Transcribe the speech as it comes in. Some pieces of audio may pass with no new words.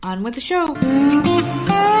On with the show.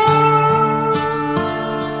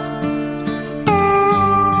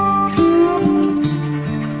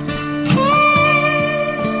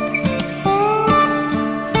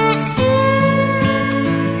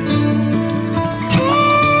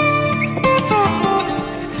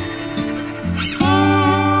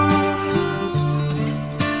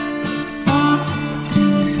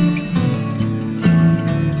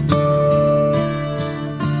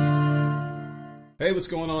 Hey, what's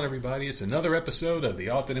going on, everybody? It's another episode of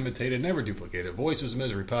the often imitated, never duplicated Voices of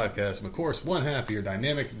Misery podcast. I'm, of course, one half of your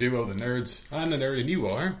dynamic duo, the Nerds. I'm the nerd, and you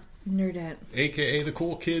are? Nerdette. A.K.A. the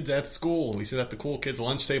cool kids at school. We sit at the cool kids'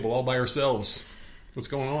 lunch table all by ourselves. What's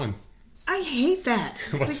going on? I hate that.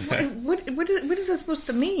 What's that? What is that supposed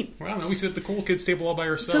to mean? Well, I don't know. We sit at the cool kids' table all by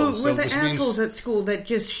ourselves. So we're the assholes at school that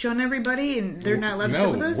just shun everybody and they're not allowed to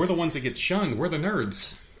sit with us? No, we're the ones that get shunned. We're the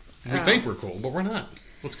nerds. We think we're cool, but we're not.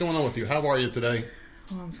 What's going on with you? How are you today?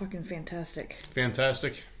 Oh, I'm fucking fantastic.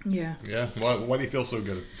 Fantastic? Yeah. Yeah? Why do you feel so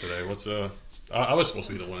good today? I was supposed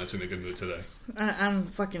to be the one that's in a good mood today. I'm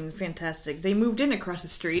fucking fantastic. They moved in across the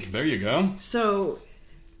street. There you go. So,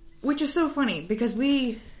 which is so funny, because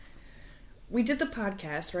we did the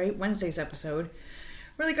podcast, right? Wednesday's episode.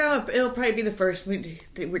 We're like, oh, it'll probably be the first.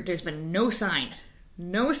 There's been no sign.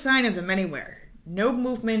 No sign of them anywhere. No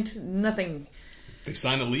movement, nothing. They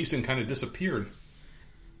signed a lease and kind of disappeared.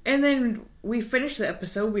 And then we finish the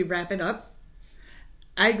episode, we wrap it up.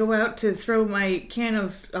 I go out to throw my can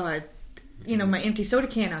of, my empty soda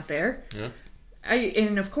can out there. Yeah.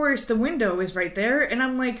 And of course, the window is right there, and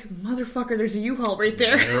I'm like, motherfucker, there's a U-Haul right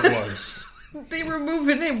there. There it was. They were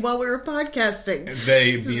moving in while we were podcasting.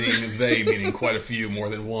 They meaning quite a few, more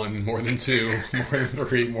than one, more than two, more than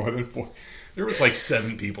three, more than four. There was like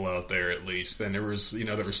 7 people out there at least, and there was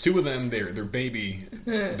 2 of them, their baby,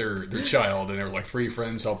 their child, and there were like 3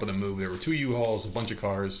 friends helping them move. There were 2 U-Hauls, a bunch of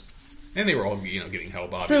cars, and they were all getting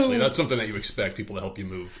help. Obviously, that's something that you expect people to help you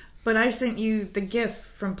move. But I sent you the GIF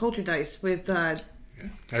from Poltergeist with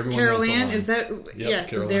Carol Ann. Is that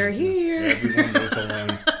Carol they're Ann, here? Yeah. Everyone knows the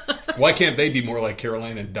line. Why can't they be more like Carol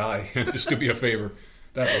Ann and die? Just do me a favor.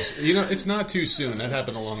 That was, it's not too soon. That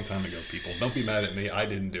happened a long time ago, people. Don't be mad at me. I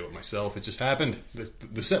didn't do it myself. It just happened.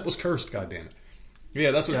 The set was cursed, goddammit.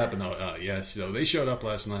 Yeah, that's what happened, though. So they showed up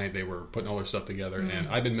last night. They were putting all their stuff together, and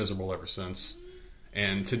I've been miserable ever since.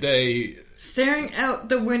 And today... Staring out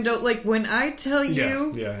the window, like when I tell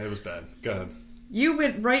you... Yeah, it was bad. Go ahead. You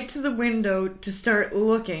went right to the window to start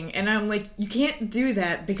looking, and I'm like, you can't do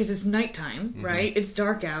that because it's nighttime, right? It's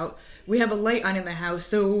dark out. We have a light on in the house,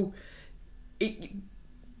 so...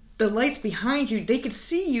 The lights behind you, they could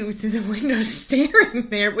see you through the window staring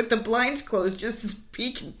there with the blinds closed, just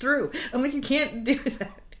peeking through. I'm like, you can't do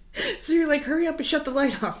that. So you're like, hurry up and shut the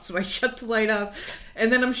light off. So I shut the light off.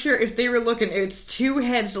 And then I'm sure if they were looking, it's 2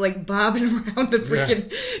 heads like bobbing around the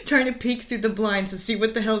freaking, trying to peek through the blinds to see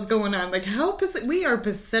what the hell's going on. Like, we are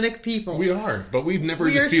pathetic people. We are, but we've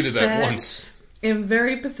never disputed that once. And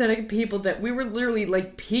very pathetic people that we were literally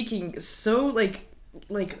like peeking so like,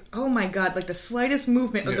 oh my god, like the slightest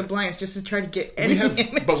movement of the blinds just to try to get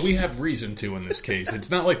anything. But we have reason to in this case. It's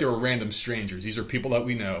not like they were random strangers. These are people that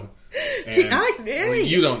we know. And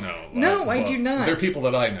you don't know. No, I do not. They're people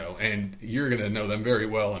that I know, and you're going to know them very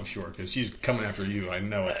well, I'm sure, because she's coming after you. I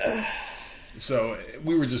know it. So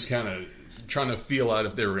we were just kind of trying to feel out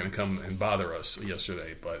if they were going to come and bother us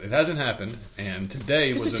yesterday, but it hasn't happened. And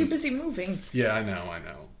today was too busy moving. Yeah, I know.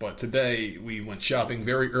 But today we went shopping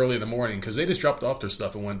very early in the morning because they just dropped off their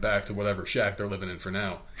stuff and went back to whatever shack they're living in for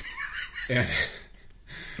now.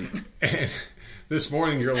 and this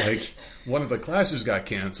morning you're like, one of the classes got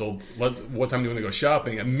canceled. What time do you want to go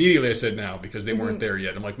shopping? Immediately I said now because they weren't there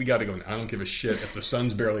yet. I'm like, we got to go. I don't give a shit if the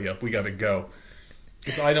sun's barely up. We got to go.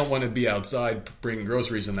 Because I don't want to be outside bringing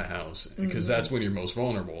groceries in the house because that's when you're most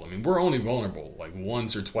vulnerable. I mean, we're only vulnerable like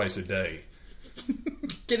once or twice a day.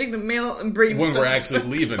 Getting the mail and bringing when stuff. We're actually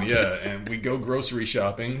leaving, yeah, and we go grocery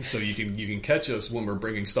shopping, so you can catch us when we're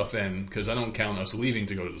bringing stuff in, because I don't count us leaving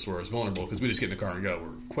to go to the store as vulnerable, because we just get in the car and go.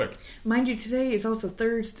 We're quick. Mind you, today is also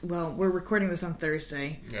Thursday. Well, we're recording this on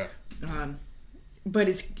Thursday. Yeah. But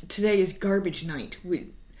today is garbage night.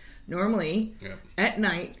 Normally, at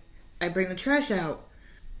night, I bring the trash out.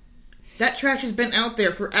 That trash has been out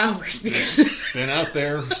there for hours because it's been out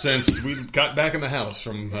there since we got back in the house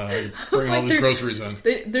from bringing all these groceries in.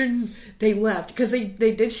 They left because they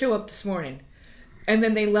did show up this morning, and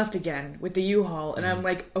then they left again with the U-Haul, and I'm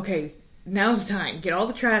like, okay, now's the time. Get all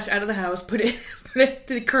the trash out of the house, put it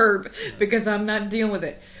to the curb because I'm not dealing with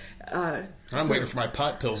it. I'm waiting for my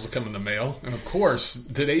pot pills to come in the mail, and of course,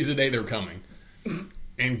 today's the day they're coming.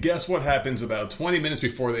 And guess what happens about 20 minutes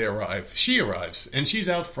before they arrive? She arrives, and she's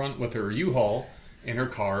out front with her U-Haul in her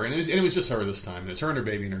car, and it was just her this time. And it's her and her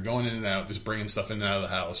baby, and they're going in and out, just bringing stuff in and out of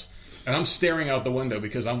the house. And I'm staring out the window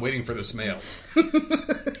because I'm waiting for this mail.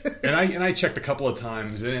 and I checked a couple of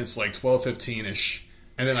times, and it's like 12:15ish.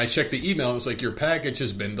 And then I checked the email, and it's like, your package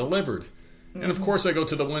has been delivered. And of course I go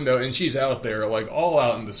to the window, and she's out there, like all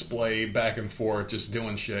out in display, back and forth, just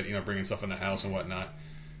doing shit, bringing stuff in the house and whatnot.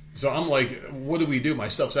 So I'm like, what do we do? My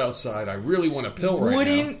stuff's outside. I really want a pill right now.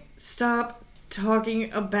 Wouldn't stop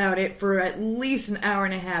talking about it for at least an hour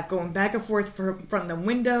and a half, going back and forth from the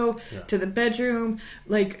window to the bedroom.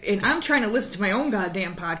 Like, and I'm trying to listen to my own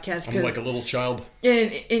goddamn podcast. I'm like a little child.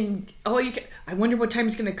 And all you can, I wonder what time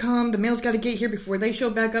it's going to come. The mail's got to get here before they show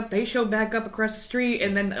back up. They show back up across the street,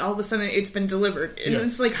 and then all of a sudden it's been delivered. And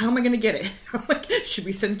it's like, how am I going to get it? I'm like, should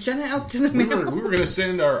we send Jenna out to the mail? We were going to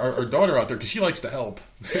send our daughter out there because she likes to help.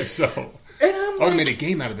 So and I'm I would have made a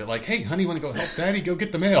game out of it. Like, hey, honey, want to go help Daddy? Go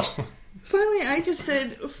get the mail. Finally, I just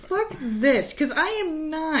said, fuck this, because I am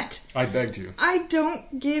not. I begged you. I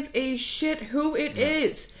don't give a shit who it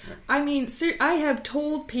is. I mean, I have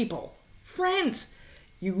told people, friends,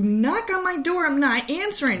 you knock on my door, I'm not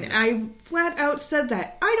answering. I flat out said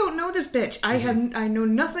that. I don't know this bitch. I know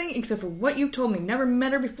nothing except for what you told me. Never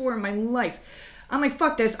met her before in my life. I'm like,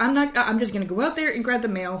 fuck this. I'm just going to go out there and grab the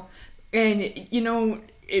mail. And,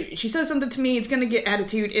 if she says something to me, it's going to get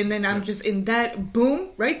attitude, and then I'm just in that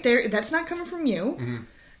boom right there. That's not coming from you. Mm-hmm.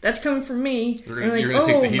 That's coming from me. You're gonna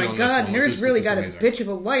take the heat on God, Nerd's really got amazing. A bitch of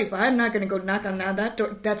a wife. I'm not going to go knock on that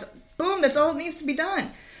door. That's boom. That's all that needs to be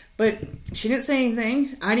done. But she didn't say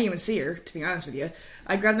anything. I didn't even see her, to be honest with you.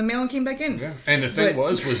 I grabbed the mail and came back in. Yeah. And the thing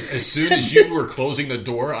was as soon as you were closing the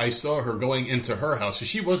door, I saw her going into her house. So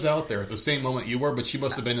she was out there at the same moment you were, but she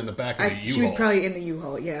must have been in the back of the U-Haul. She was probably in the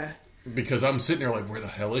U-Haul, yeah. Because I'm sitting there like, where the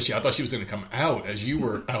hell is she? I thought she was going to come out as you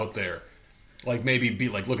were out there. Like maybe be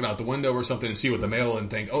like looking out the window or something and see what the mail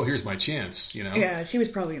and think, oh, here's my chance, Yeah, she was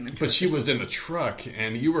probably in the truck. But she was in the truck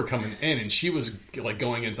and you were coming in and she was like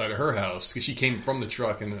going inside of her house because she came from the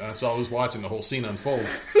truck and so I was watching the whole scene unfold.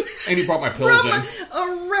 And he brought my pills in.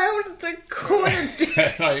 Around the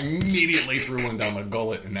corner. I immediately threw one down my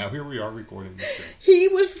gullet and now here we are recording this thing. He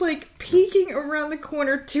was like peeking around the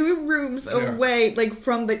corner 2 rooms away, like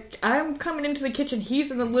from I'm coming into the kitchen,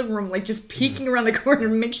 he's in the living room, like just peeking around the corner to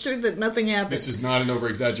make sure that nothing happened. This is not an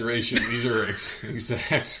over-exaggeration. These are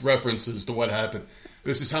exact references to what happened.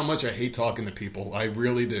 This is how much I hate talking to people. I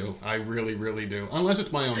really do. I really, really do. Unless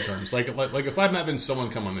it's my own terms. Like if I'm having someone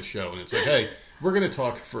come on the show and it's like, hey, we're going to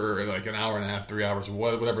talk for like an hour and a half, 3 hours,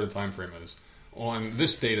 whatever the time frame is, on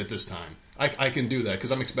this date at this time. I can do that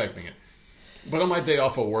because I'm expecting it. But on my day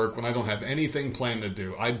off of work, when I don't have anything planned to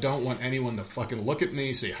do, I don't want anyone to fucking look at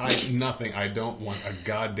me, say hi, nothing. I don't want a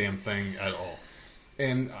goddamn thing at all.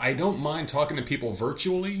 And I don't mind talking to people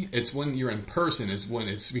virtually. It's when you're in person is when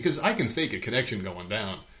it's... Because I can fake a connection going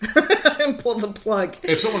down. And pull the plug.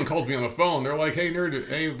 If someone calls me on the phone, they're like, hey, nerd,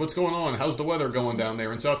 hey, what's going on? How's the weather going down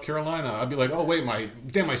there in South Carolina? I'd be like, oh, wait,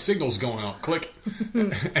 my signal's going up. Click.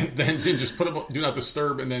 And then just put up, do not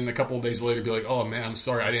disturb, and then a couple of days later be like, oh, man, I'm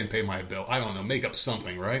sorry, I didn't pay my bill. I don't know, make up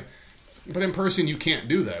something, right? But in person, you can't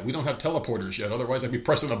do that. We don't have teleporters yet. Otherwise, I'd be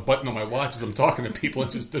pressing a button on my watch as I'm talking to people and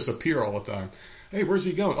just disappear all the time. Hey, where's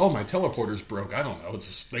he going? Oh, my teleporter's broke. I don't know. It's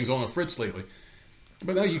just things on the fritz lately.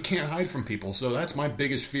 But no, you can't hide from people. So that's my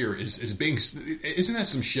biggest fear is being... Isn't that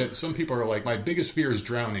some shit? Some people are like, my biggest fear is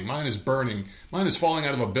drowning. Mine is burning. Mine is falling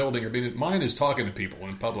out of a building. Mine is talking to people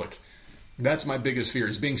in public. That's my biggest fear,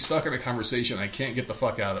 is being stuck in a conversation I can't get the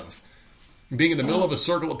fuck out of. Being in the middle of a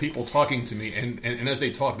circle of people talking to me, and as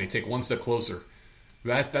they talk, they take one step closer.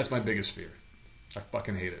 That's my biggest fear. I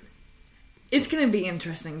fucking hate it. It's going to be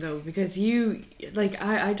interesting, though, because you, like,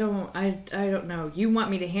 I don't know. You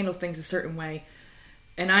want me to handle things a certain way,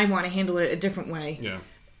 and I want to handle it a different way. Yeah.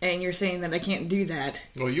 And you're saying that I can't do that.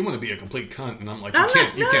 Well, you want to be a complete cunt, and I'm like, I'm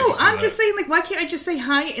just saying, like, why can't I just say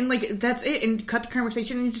hi, and, like, that's it, and cut the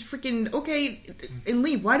conversation, and just freaking, okay, and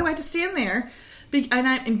leave? Why do I have to stand there?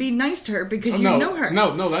 And be nice to her because you know her.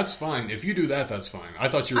 No, that's fine. If you do that, that's fine. I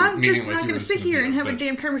thought you were meaning like you were... I'm just not going to sit here and have a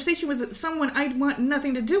damn conversation with someone I want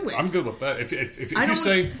nothing to do with. I'm good with that. If you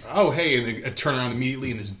say, oh, hey, and then turn around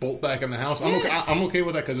immediately and just bolt back in the house, I'm okay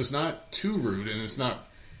with that because it's not too rude and it's not...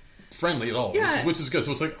 friendly at all, Yeah. which is good.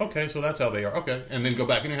 So it's like, okay, so that's how they are. Okay. And then go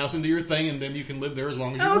back in your house and do your thing, and then you can live there as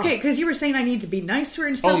long as you want. Okay, because you were saying I need to be nice to her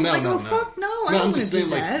and stuff. Oh, no, like, no, fuck no. I No, don't I'm just saying,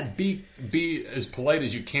 do like, that. be as polite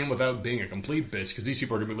as you can without being a complete bitch, because these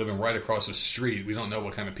people are going to be living right across the street. We don't know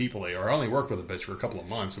what kind of people they are. I only worked with a bitch for a couple of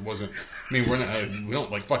months. It wasn't, I mean, we don't,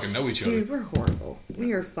 like, fucking know each other. Dude, we're horrible.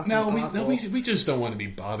 We are fucking awful. We just don't want to be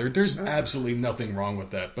bothered. There's absolutely nothing wrong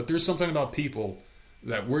with that. But there's something about people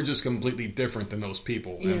that we're just completely different than those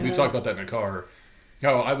people. And we Yeah. talked about that in the car.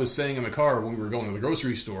 How I was saying in the car when we were going to the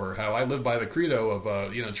grocery store, how I live by the credo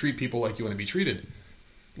of, treat people like you want to be treated.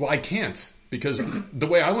 Well, I can't, because the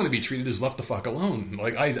way I want to be treated is left the fuck alone.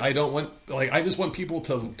 Like, I don't want, like, I just want people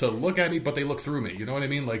to look at me, but they look through me. You know what I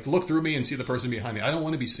mean? Like, look through me and see the person behind me. I don't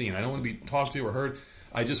want to be seen. I don't want to be talked to or heard.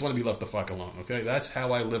 I just want to be left the fuck alone, okay? That's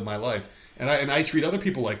how I live my life. And I treat other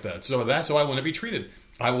people like that. So that's how I want to be treated.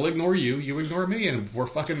 I will ignore you, you ignore me, and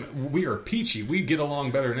we are peachy. We get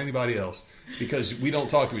along better than anybody else because we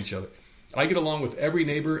don't talk to each other. I get along with every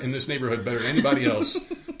neighbor in this neighborhood better than anybody else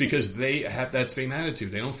because they have that same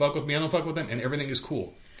attitude. They don't fuck with me, I don't fuck with them, and everything is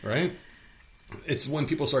cool, right? It's when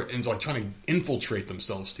people start trying to infiltrate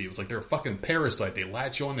themselves to you. It's like they're a fucking parasite. They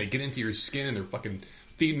latch on, they get into your skin, and they're fucking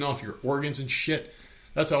feeding off your organs and shit.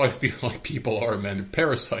 That's how I feel like people are, man. They're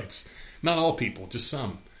parasites. Not all people, just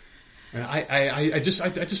some. And I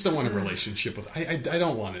just don't want a relationship with. I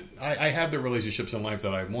don't want it. I have the relationships in life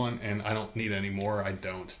that I want, and I don't need any more. I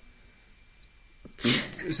don't.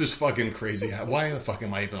 This is fucking crazy. Why the fuck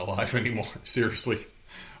am I even alive anymore? Seriously,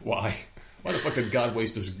 why? Why the fuck did God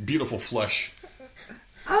waste this beautiful flesh?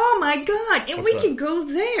 Oh my god! And we could go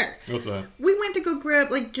there. What's that? We went to go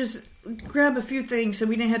grab a few things, so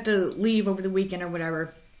we didn't have to leave over the weekend or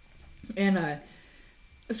whatever. And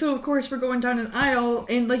so of course we're going down an aisle,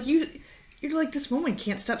 and like you're like, this woman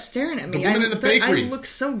can't stop staring at me. The woman in the bakery. I look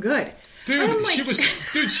so good.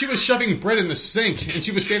 Dude, she was shoving bread in the sink, and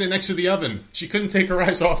she was standing next to the oven. She couldn't take her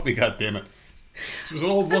eyes off me, goddammit. She was an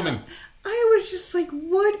old woman. I was just like,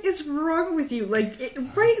 what is wrong with you? Like,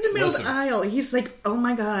 right in the middle of the aisle, he's like, oh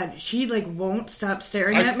my god, she like won't stop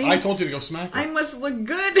staring at me. I told you to go smack her. I must look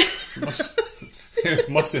good. It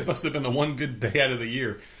must have been the one good day out of the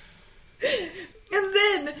year.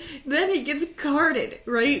 And then he gets carded,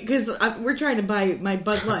 right? Because we're trying to buy my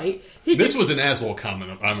Bud Light. This was an asshole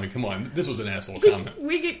comment. I mean, come on. This was an asshole comment.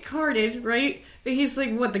 We get carded, right? And he's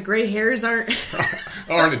like, what, the gray hairs aren't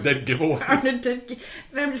a dead giveaway? And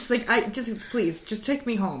I'm just like, please, just take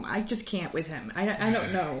me home. I just can't with him. I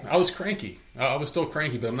don't know. I was cranky. I was still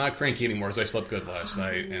cranky, but I'm not cranky anymore as I slept good last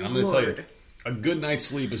night. And I'm going to tell you, a good night's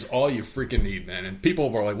sleep is all you freaking need, man. And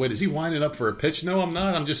people were like, wait, is he winding up for a pitch? No, I'm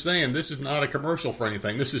not. I'm just saying this is not a commercial for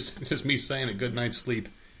anything. This is just me saying a good night's sleep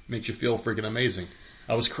makes you feel freaking amazing.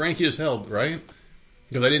 I was cranky as hell, right?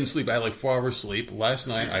 Because I didn't sleep. I had like 4 hours sleep. Last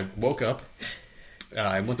night, I woke up.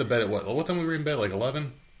 I went to bed at what time we were in bed? Like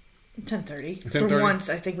 11? 10:30. 10:30? For once,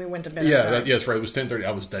 I think we went to bed. Yes, right. It was 10:30.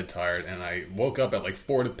 I was dead tired. And I woke up at like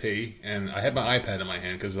 4 to pee. And I had my iPad in my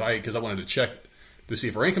hand because I wanted to check to see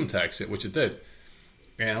if our income tax hit, which it did.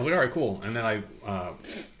 And I was like, all right, cool. And then I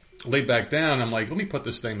laid back down. I'm like, let me put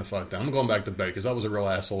this thing the fuck down. I'm going back to bed because I was a real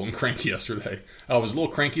asshole and cranky yesterday. I was a little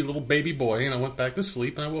cranky little baby boy, and I went back to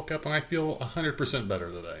sleep, and I woke up, and I feel 100% better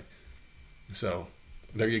today. So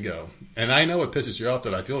there you go. And I know it pisses you off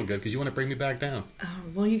that I feel good because you want to bring me back down.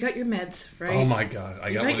 Well, you got your meds, right? Oh, my God.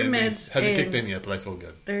 I got one your in me. meds. Hasn't kicked in yet, but I feel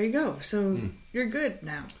good. There you go. So you're good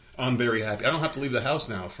now. I'm very happy. I don't have to leave the house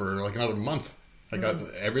now for like another month.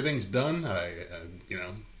 Everything's done. I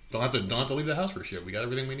don't have to leave the house for shit. We got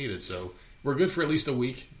everything we needed, so we're good for at least a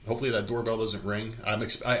week. Hopefully that doorbell doesn't ring.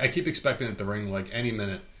 I keep expecting it to ring like any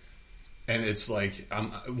minute, and it's like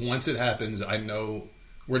once it happens, I know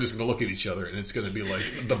we're just going to look at each other, and it's going to be like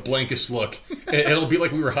the blankest look. It'll be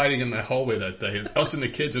like we were hiding in the hallway that day. Us and the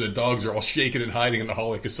kids and the dogs are all shaking and hiding in the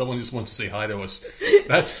hallway because someone just wants to say hi to us.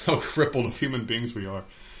 That's how crippled of human beings we are.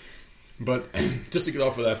 But just to get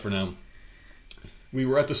off of that for now. We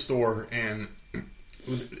were at the store, and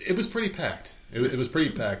it was pretty packed. It was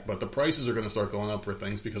pretty packed, but the prices are going to start going up for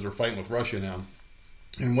things because we're fighting with Russia now.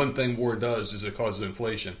 And one thing war does is it causes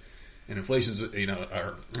inflation. And inflation's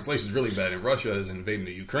really bad. And Russia is invading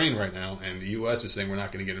the Ukraine right now, and the U.S. is saying we're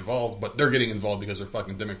not going to get involved, but they're getting involved because they're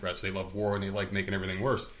fucking Democrats. They love war, and they like making everything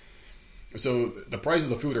worse. So the prices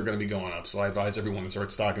of the food are going to be going up. So I advise everyone to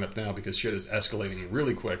start stocking up now because shit is escalating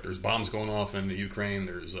really quick. There's bombs going off in the Ukraine.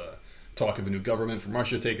 There's talk of a new government from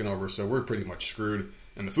Russia taking over, so we're pretty much screwed.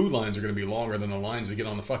 And the food lines are going to be longer than the lines that get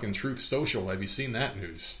on the fucking Truth Social. Have you seen that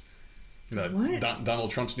news? What?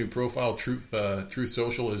 Donald Trump's new profile, Truth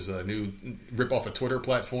Social, is a new rip-off a Twitter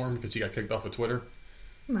platform because he got kicked off of Twitter.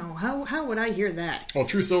 No, how would I hear that? Well,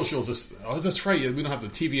 True Social is just... Oh, that's right. We don't have the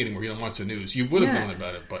TV anymore. You don't watch the news. You would have known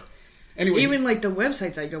about it, but... Anyway... Even, like, the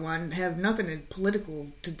websites I go on have nothing political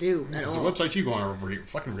to do at all. The websites you go on are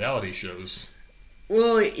fucking reality shows.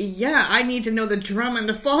 Well, yeah, I need to know the drama and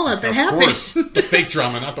the fallout that happens. Of course. The fake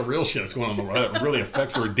drama, not the real shit that's going on that really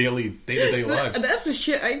affects our daily, day-to-day lives. That's the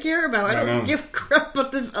shit I care about. I don't give a crap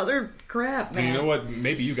about this other crap, man. And you know what?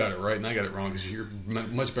 Maybe you got it right and I got it wrong because you're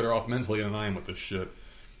much better off mentally than I am with this shit.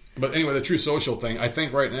 But anyway, the True Social thing, I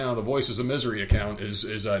think right now the Voices of Misery account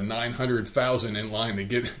is 900,000 in line to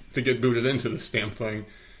get booted into this damn thing.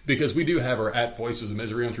 Because we do have our @Voices of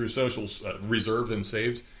Misery on True Socials reserved and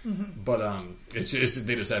saved, but it's just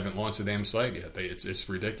they just haven't launched the damn site yet. It's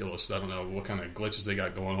ridiculous. I don't know what kind of glitches they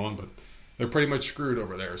got going on, but they're pretty much screwed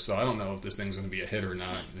over there. So I don't know if this thing's going to be a hit or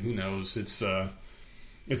not. Who knows? It's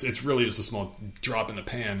really just a small drop in the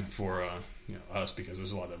pan for us because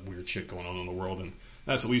there's a lot of weird shit going on in the world, and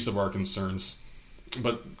that's the least of our concerns.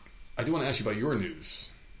 But I do want to ask you about your news.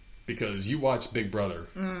 Because you watch Big Brother,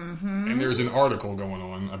 and there's an article going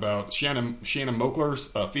on about Shannon Moakler's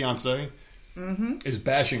fiance is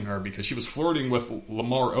bashing her because she was flirting with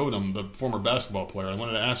Lamar Odom, the former basketball player. I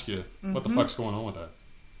wanted to ask you, what the fuck's going on with that?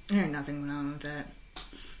 There's nothing going on with that.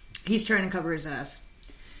 He's trying to cover his ass.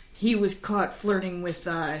 He was caught flirting with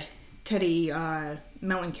Teddy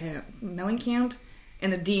Mellencamp in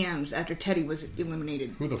the DMs after Teddy was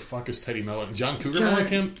eliminated. Who the fuck is Teddy Mellencamp? John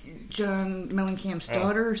Mellencamp? John Mellencamp's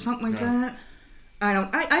daughter or something like that. I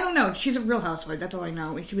don't know. She's a Real Housewife. That's all I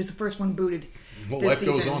know. She was the first one booted. Well, life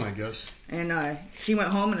goes on, I guess. And she went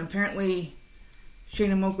home, and apparently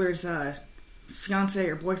Shayna Moakler's fiance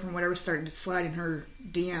or boyfriend, whatever, started to slide in her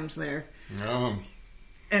DMs there.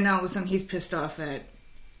 And all of a sudden, he's pissed off at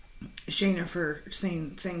Shayna for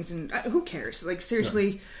saying things, and who cares? Like,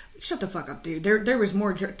 seriously. Shut the fuck up, dude. There was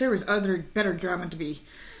other better drama to be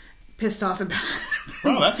pissed off about.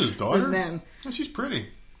 Oh, that's his daughter? With them. Oh, she's pretty.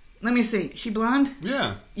 Let me see. She blonde?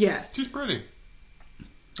 Yeah. Yeah. She's pretty.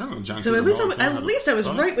 I don't know, John. So at least I was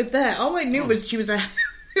right with that. All I knew was she was a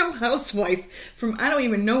Real Housewife from I don't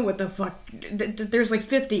even know what the fuck. There's like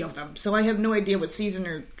 50 of them, so I have no idea what season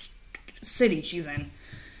or city she's in.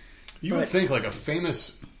 You would think like a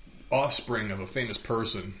famous offspring of a famous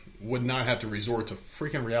person would not have to resort to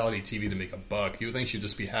freaking reality TV to make a buck. You would think she'd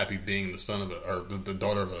just be happy being the son of or the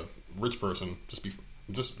daughter of a rich person. Just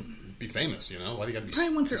be famous, you know? Why do you gotta be?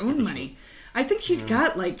 Probably wants her own money. I think she's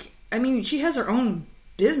got she has her own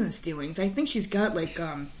business dealings. I think she's got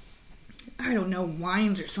I don't know,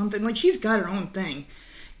 wines or something. Like she's got her own thing,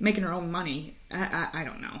 making her own money. I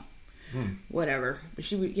don't know. Whatever. But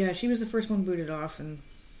she was the first one booted off and.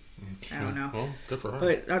 I don't know. Well, good for her.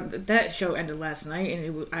 But that show ended last night,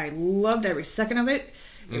 and I loved every second of it.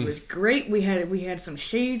 It was great. We had some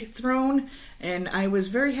shade thrown, and I was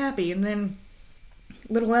very happy. And then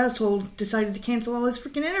little asshole decided to cancel all his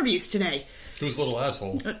freaking interviews today. Who's little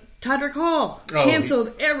asshole? Todrick Hall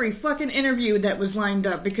canceled every fucking interview that was lined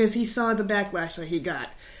up because he saw the backlash that he got.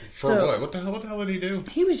 For what? What the hell did he do?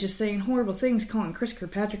 He was just saying horrible things, calling Chris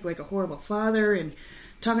Kirkpatrick like a horrible father, and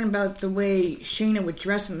talking about the way Shayna would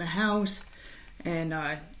dress in the house,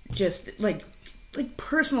 and just like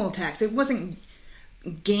personal attacks. It wasn't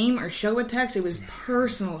game or show attacks. It was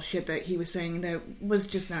personal shit that he was saying that was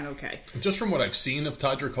just not okay. Just from what I've seen of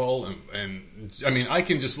Todrick Hall, and I mean, I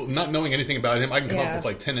can just, not knowing anything about him, I can come up with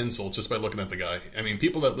like 10 insults just by looking at the guy. I mean,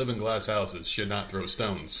 people that live in glass houses should not throw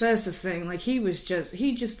stones. That's the thing. Like, he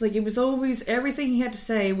just like, it was always, everything he had to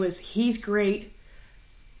say was, he's great,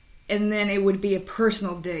 and then it would be a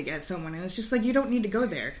personal dig at someone. And it's just like, you don't need to go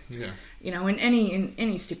there. Yeah. You know, in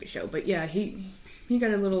any stupid show. But yeah, he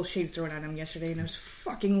got a little shade thrown at him yesterday, and I was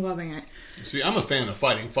fucking loving it. See, I'm a fan of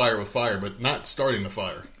fighting fire with fire, but not starting the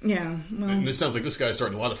fire. Yeah, well... And this sounds like this guy's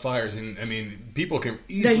starting a lot of fires, and, I mean, people can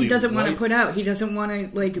easily... That he doesn't want to put out. He doesn't want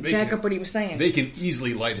to, back up what he was saying. They can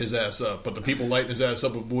easily light his ass up, but the people lighting his ass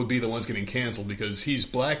up would be the ones getting canceled, because he's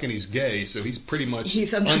black and he's gay, so he's pretty much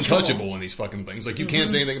untouchable in these fucking things. Like, you can't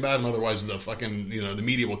say anything about him, otherwise the fucking, the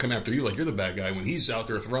media will come after you like you're the bad guy, when he's out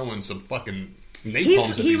there throwing some fucking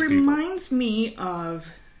napalms at these people. He reminds me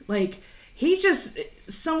of... he's just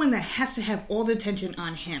someone that has to have all the attention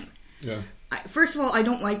on him. Yeah. First of all, I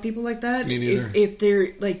don't like people like that. Me neither. If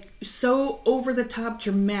they're, so over-the-top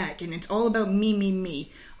dramatic and it's all about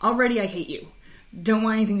me. Already, I hate you. Don't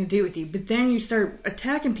want anything to do with you. But then you start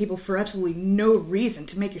attacking people for absolutely no reason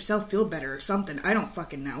to make yourself feel better or something. I don't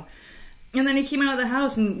fucking know. And then he came out of the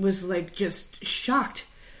house and was, just shocked.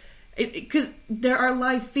 Because there are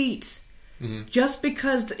live feeds. Mm-hmm. Just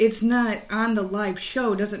because it's not on the live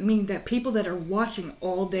show doesn't mean that people that are watching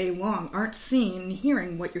all day long aren't seeing and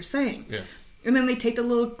hearing what you're saying. Yeah. And then they take the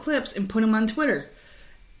little clips and put them on Twitter.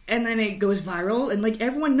 And then it goes viral, and, like,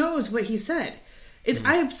 everyone knows what he said.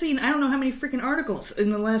 I have seen, I don't know how many freaking articles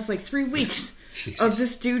in the last, like, 3 weeks of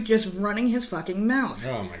this dude just running his fucking mouth.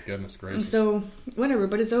 Oh, my goodness gracious. And so, whatever,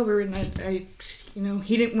 but it's over, and I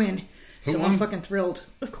he didn't win. Who so won? I'm fucking thrilled.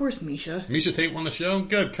 Of course, Misha. Misha Tate won the show?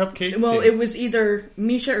 Good. Cupcake. Well, tea. it was either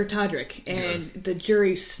Misha or Todrick, and the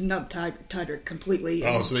jury snubbed Todrick completely.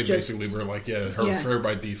 Oh, so they basically were like, her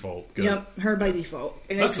by default. Good. Yep, her by default.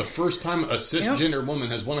 And that's the first time a cisgender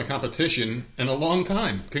woman has won a competition in a long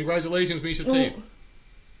time. Congratulations, Misha Tate.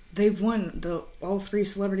 They've won all 3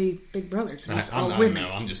 celebrity Big Brothers.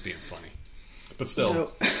 I'm just being funny. But still.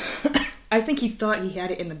 So, I think he thought he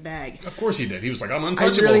had it in the bag. Of course he did. He was like, I'm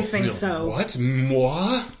untouchable. I really think so. What?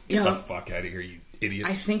 Moi? Get the fuck out of here, you idiot.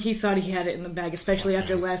 I think he thought he had it in the bag, especially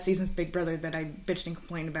after last season's Big Brother that I bitched and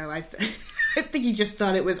complained about. I think he just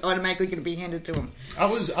thought it was automatically going to be handed to him. I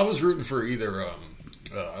was rooting for either...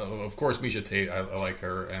 of course, Misha Tate, I like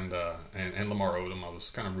her, and Lamar Odom. I was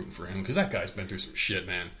kind of rooting for him because that guy's been through some shit,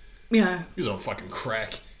 man. Yeah, he's on fucking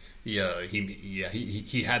crack. He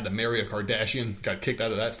had to marry a Kardashian. Got kicked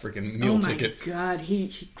out of that freaking meal ticket. Oh my god,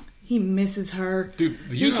 he misses her. Dude,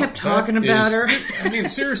 he kept talking about her. I mean,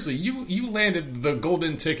 seriously, you landed the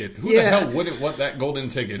golden ticket. Who the hell wouldn't want that golden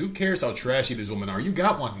ticket? Who cares how trashy these women are? You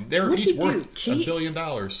got one. They're each worth $1 billion.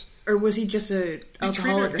 Or was he just an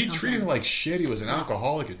alcoholic or something? He treated her like shit. He was an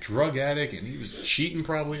alcoholic, a drug addict, and he was cheating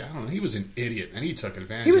probably. I don't know. He was an idiot, and he took advantage of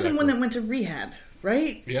that. He was the one that went to rehab,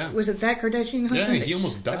 right? Yeah. Was it that Kardashian husband? Yeah, he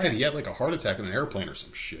almost died. Okay. He had like a heart attack on an airplane or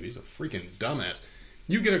some shit. He's a freaking dumbass.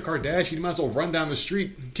 You get a Kardashian, you might as well run down the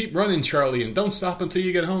street. Keep running, Charlie, and don't stop until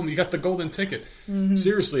you get home. You got the golden ticket. Mm-hmm.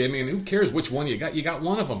 Seriously, I mean, who cares which one you got? You got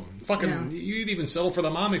one of them. Fucking, you'd even settle for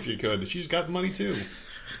the mom if you could. She's got money too.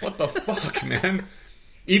 What the fuck, man?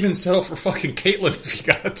 Even settle for fucking Caitlyn if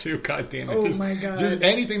you got to. God damn it. Oh my god. Just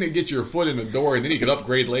anything to get your foot in the door and then you can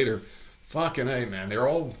upgrade later. Fucking A, man. They're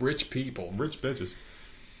all rich people. Rich bitches.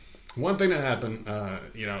 One thing that happened,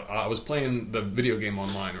 I was playing the video game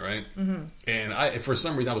online, right? Mm-hmm. And for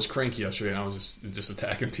some reason I was cranky yesterday and I was just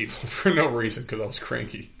attacking people for no reason because I was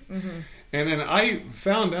cranky. Mm-hmm. And then I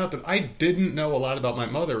found out that I didn't know a lot about my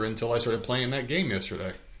mother until I started playing that game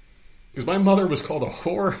yesterday. Because my mother was called a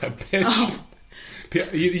whore, a bitch. Oh.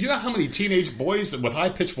 You know how many teenage boys with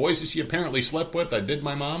high-pitched voices she apparently slept with that did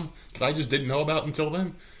my mom that I just didn't know about until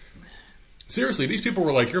then? Seriously, these people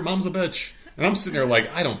were like, your mom's a bitch. And I'm sitting there like,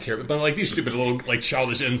 I don't care. But like these stupid little like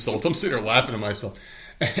childish insults. I'm sitting there laughing at myself.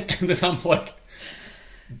 And then I'm like,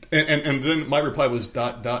 and then my reply was ...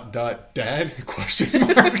 dad? Question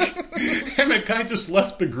mark. And the guy just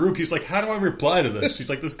left the group. He's like, how do I reply to this? He's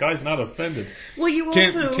like, this guy's not offended. Well, you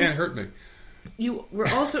can't hurt me. You were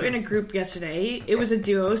also in a group yesterday. It was a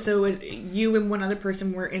duo, so you and one other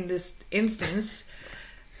person were in this instance.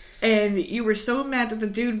 And you were so mad that the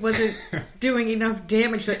dude wasn't doing enough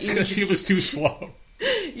damage that you because he was too slow.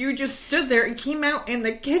 You just stood there and came out in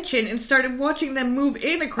the kitchen and started watching them move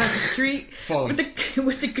in across the street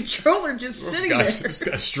with the controller just sitting there. This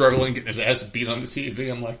guy's struggling, getting his ass beat on the TV.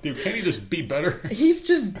 I'm like, dude, can't he just be better? He's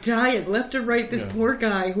just dying left and right. This poor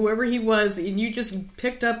guy, whoever he was, and you just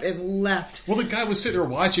picked up and left. Well, the guy was sitting there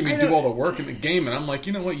watching me do all the work in the game, and I'm like,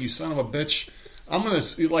 you know what, you son of a bitch. I'm going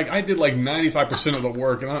to, I did 95% of the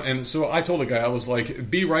work. And so I told the guy, I was like,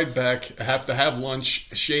 be right back. I have to have lunch,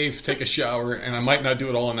 shave, take a shower, and I might not do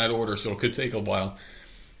it all in that order, so it could take a while.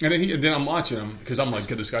 And then I'm watching him because I'm like,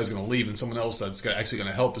 this guy's going to leave, and someone else that's actually going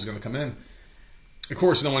to help is going to come in. Of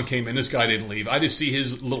course, no one came in. This guy didn't leave. I just see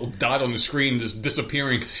his little dot on the screen just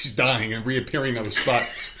disappearing because he's dying and reappearing on the spot,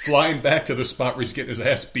 flying back to the spot where he's getting his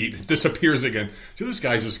ass beat, disappears again. So this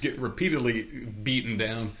guy's just getting repeatedly beaten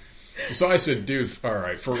down. So I said, dude, all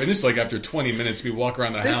right. And this is after 20 minutes, we walk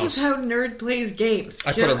around the house. This is how Nerd plays games.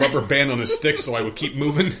 I put a rubber band on the stick so I would keep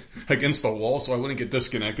moving against the wall so I wouldn't get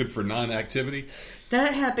disconnected for non-activity.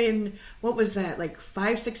 That happened, what was that,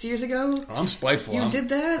 5-6 years ago? I'm spiteful. You did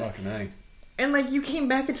that? Fucking A. And you came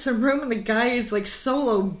back into the room and the guy is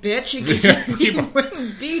solo bitch and he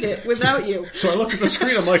wouldn't beat it without you. So I look at the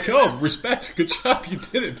screen, I'm like, oh, respect, good job, you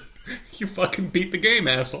did it. You fucking beat the game,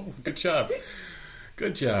 asshole. Good job.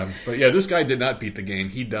 Good job. But yeah, this guy did not beat the game.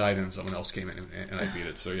 He died and someone else came in and I beat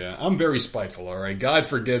it. So yeah, I'm very spiteful, alright? God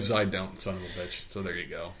forgives, I don't, son of a bitch. So there you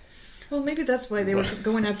go. Well, maybe that's why they were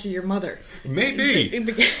going after your mother. Maybe.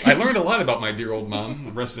 I learned a lot about my dear old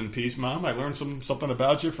mom. Rest in peace, Mom. I learned something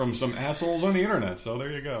about you from some assholes on the internet. So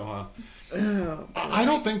there you go. I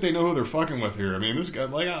don't think they know who they're fucking with here. I mean, this guy,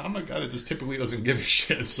 I'm a guy that just typically doesn't give a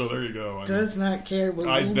shit. So there you go. Does not care.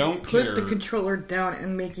 I don't care. Put the controller down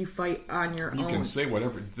and make you fight on your own. You can say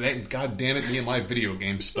whatever. God damn it, me and my video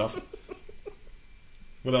game stuff.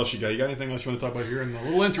 What else you got? You got anything else you want to talk about here in the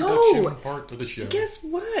little introduction part of the show? Guess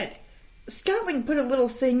what? Scotland put a little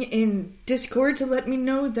thing in Discord to let me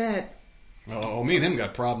know that... Oh, me and him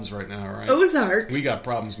got problems right now, right? Ozark. We got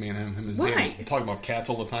problems, me and him. Why? Talking about cats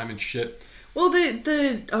all the time and shit. Well,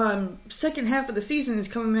 the second half of the season is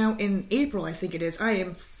coming out in April, I think it is. I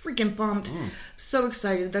am freaking pumped. So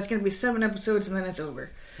excited. That's going to be 7 episodes and then it's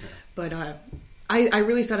over. Yeah. But I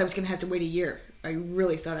really thought I was going to have to wait a year. I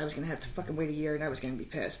really thought I was going to have to fucking wait a year and I was going to be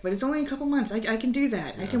pissed. But it's only a couple months. I can do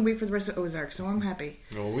that. Yeah. I can wait for the rest of Ozark, so I'm happy.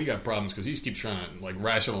 Well, we got problems because he keeps trying to like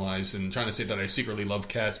rationalize and trying to say that I secretly love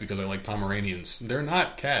cats because I like Pomeranians. They're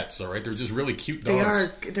not cats, all right? They're just really cute dogs.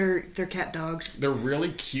 They are. They're cat dogs. They're really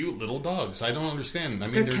cute little dogs. I don't understand. I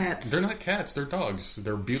mean, they're cats. They're not cats. They're dogs.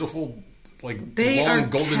 They're beautiful, like long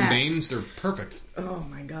golden manes. They're perfect. Oh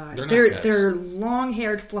my god. They're not cats. They're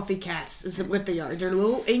long-haired, fluffy cats. Is what they are. They're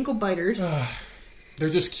little ankle biters. They're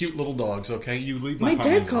just cute little dogs, okay? You leave my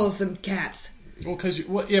dad calls them cats. Well, because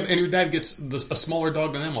and your dad gets a smaller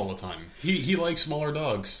dog than them all the time. He likes smaller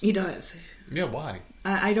dogs. He does. Yeah, why?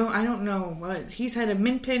 I don't know. He's had a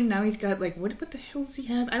min pin. Now he's got like what the hell does he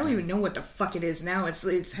have? I don't even know what the fuck it is now.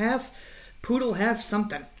 It's half poodle, half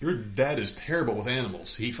something. Your dad is terrible with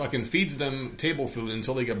animals. He fucking feeds them table food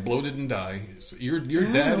until they get bloated and die. So your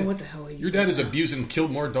dad, don't know what the hell your dad has abused and killed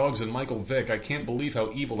more dogs than Michael Vick. I can't believe how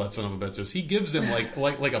evil that son of a bitch is. He gives them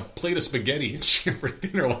like a plate of spaghetti and shit for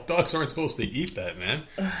dinner. Like dogs aren't supposed to eat that, man.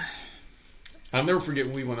 I'll never forget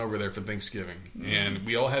when we went over there for Thanksgiving, and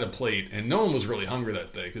we all had a plate, and no one was really hungry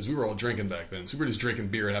that day because we were all drinking back then. So we were just drinking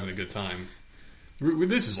beer and having a good time.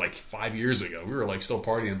 This is like 5 years ago. We were like still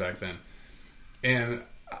partying back then. And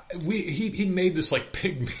he made this like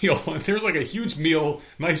big meal, and there's like a huge meal,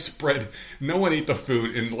 nice spread. No one ate the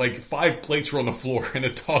food, and like 5 plates were on the floor, and the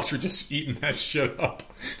dogs were just eating that shit up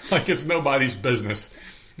like it's nobody's business.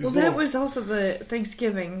 Well, that was also the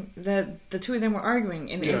Thanksgiving that the two of them were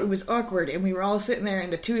arguing, and it was awkward, and we were all sitting there,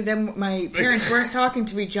 and the two of them, my parents weren't talking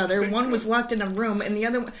to each other. One was locked in a room, and the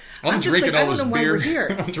other one... I'm drinking all this beer.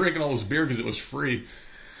 I'm drinking all this beer because it was free.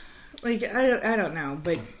 Like, I don't know,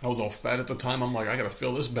 but... I was all fat at the time. I'm like, I gotta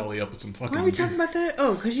fill this belly up with some fucking... Why are we talking about that?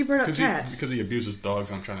 Oh, because you brought up cats. Because he abuses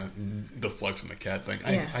dogs. I'm trying to deflect from the cat thing.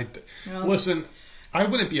 Yeah. Listen, I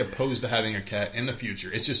wouldn't be opposed to having a cat in the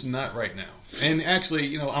future. It's just not right now. And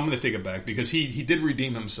actually, I'm going to take it back because he did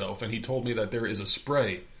redeem himself, and he told me that there is a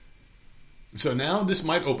spray. So now this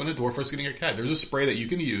might open a door for us getting a cat. There's a spray that you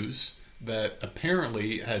can use that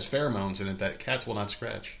apparently has pheromones in it that cats will not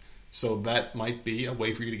scratch. So that might be a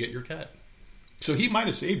way for you to get your cat. So he might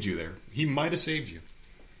have saved you there. He might have saved you.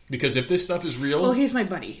 Because if this stuff is real... Well, he's my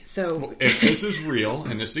buddy, so... Well, if this is real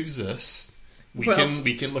and this exists, we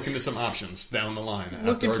can look into some options down the line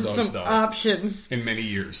after our dogs die. Options. In many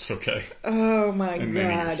years, okay? Oh, my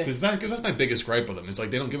God. Because that's my biggest gripe with them. It's like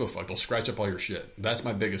they don't give a fuck. They'll scratch up all your shit. That's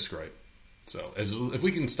my biggest gripe. So if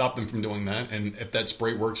we can stop them from doing that, and if that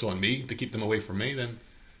spray works on me to keep them away from me, then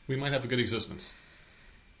we might have a good existence.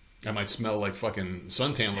 I might smell like fucking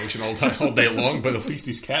suntan lotion all day long, but at least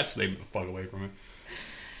these cats stay the fuck away from it.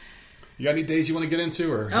 You got any days you want to get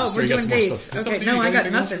into? Or we're doing days. Okay, no, I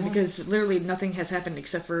got nothing because literally nothing has happened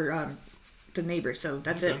except for the neighbor, so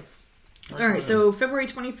that's it. All right, so February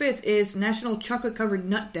 25th is National Chocolate Covered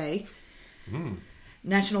Nut Day.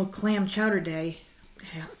 National Clam Chowder Day.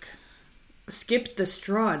 Heck. Skip the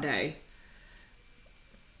Straw Day.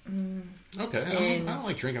 Okay, I don't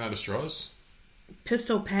like drinking out of straws.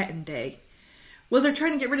 Pistol Patent Day. Well, they're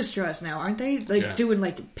trying to get rid of straws now, aren't they? Like doing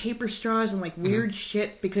like paper straws and like weird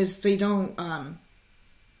shit because they don't.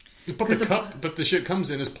 But the cup that the shit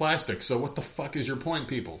comes in is plastic. So what the fuck is your point,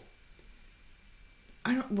 people?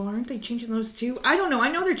 Well, aren't they changing those too? I don't know. I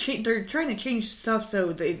know they're trying to change stuff so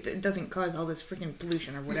it doesn't cause all this freaking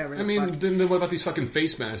pollution or whatever. I mean, then what about these fucking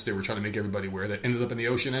face masks they were trying to make everybody wear that ended up in the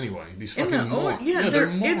ocean anyway? These fucking morons. They're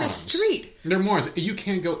morons. in the street. They're morons. You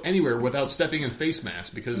can't go anywhere without stepping in face masks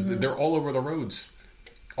because they're all over the roads,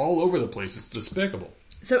 all over the place. It's despicable.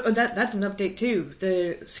 So that's an update too.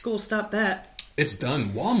 The school stopped that. It's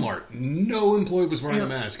done. Walmart, no employee was wearing a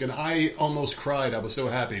mask, and I almost cried. I was so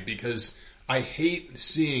happy because I hate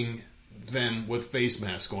seeing them with face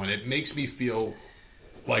masks on. It makes me feel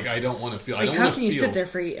like I don't want to feel. Like, how can you sit there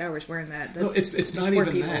for 8 hours wearing that? No, it's not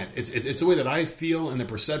even people. That. It's the way that I feel and the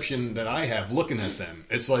perception that I have looking at them.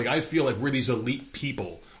 It's like I feel like we're these elite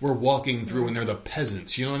people. We're walking through and they're the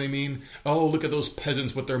peasants. You know what I mean? Oh, look at those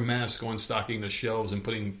peasants with their masks on, stocking the shelves and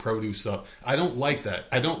putting produce up. I don't like that.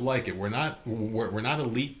 I don't like it. We're not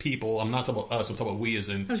elite people. I'm not talking about us. I'm talking about we as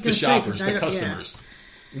in the shoppers, the customers. Yeah.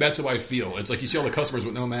 That's how I feel. It's like you see all the customers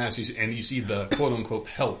with no masks, and you see the quote-unquote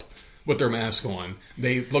help with their mask on.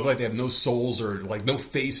 They look like they have no souls or like no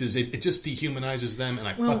faces. It just dehumanizes them, and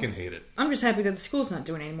I fucking hate it. I'm just happy that the school's not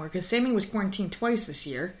doing it anymore, because Sammy was quarantined twice this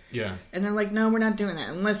year. Yeah. And they're like, no, we're not doing that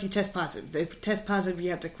unless you test positive. If you test positive, you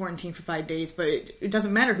have to quarantine for 5 days, but it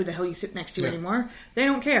doesn't matter who the hell you sit next to anymore. They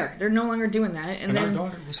don't care. They're no longer doing that. And our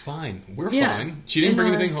daughter was fine. We're fine. She didn't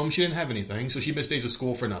bring anything home. She didn't have anything, so she missed days of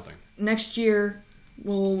school for nothing. Next year,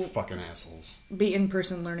 we'll fucking assholes be in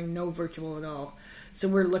person learning, no virtual at all. So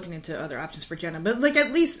we're looking into other options for Jenna. But like,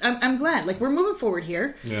 at least I'm glad. Like, we're moving forward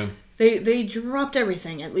here. Yeah. They dropped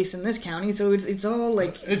everything, at least in this county. So it's all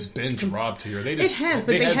like it's been dropped here. It has,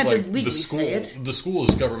 but they had to legally say it. The school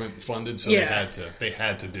is government funded, so they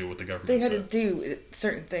had to do what the government. They had to do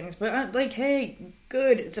certain things, but like, hey,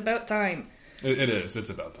 good. It's about time. It is. It's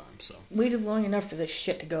about time. So waited long enough for this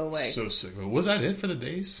shit to go away. So sick. Was that it for the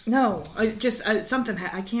days? No, something.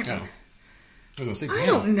 I can't. Oh. I was gonna say, I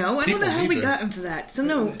don't know. I don't know how we got into that. So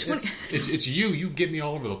no, it's you. You get me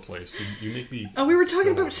all over the place. You make me. Oh, we were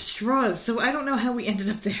talking about straws, so I don't know how we ended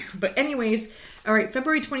up there. But anyways, all right.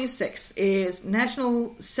 February 26th is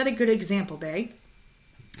National Set a Good Example Day.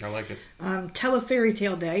 I like it. Tell a Fairy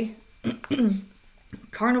Tale Day,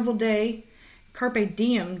 Carnival Day, Carpe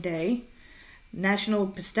Diem Day, National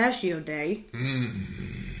Pistachio Day,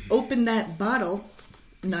 Open That Bottle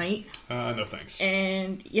Night. No thanks.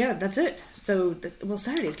 And yeah, that's it. So,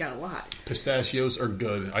 Saturday's got a lot. Pistachios are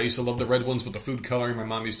good. I used to love the red ones with the food coloring. My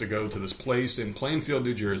mom used to go to this place in Plainfield,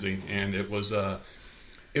 New Jersey, and it was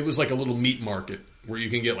like a little meat market where you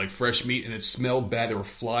can get like fresh meat, and it smelled bad. There were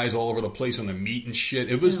flies all over the place on the meat and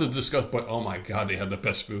shit. It was the disgust, but oh my god, they had the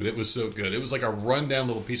best food. It was so good. It was like a rundown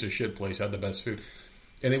little piece of shit place, had the best food.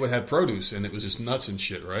 And they would have produce, and it was just nuts and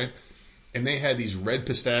shit, right? And they had these red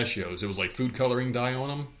pistachios. It was like food coloring dye on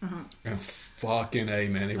them. Uh-huh. And fucking A,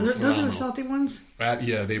 man, they were phenomenal. Those are the salty ones?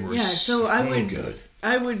 Yeah, they were so good.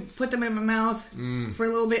 I would put them in my mouth for a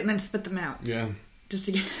little bit and then spit them out. Yeah. Just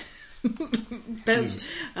to get... that's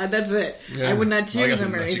it. Yeah. I would not choose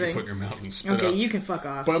them or anything. You can put in your mouth and spit out. Okay, you can fuck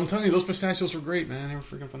off. But I'm telling you, those pistachios were great, man. They were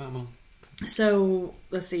freaking phenomenal. So,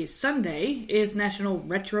 let's see. Sunday is National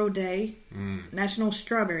Retro Day, National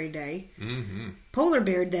Strawberry Day, Polar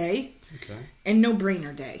Bear Day, and No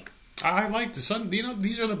Brainer Day. I like the sun. You know,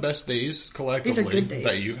 these are the best days collectively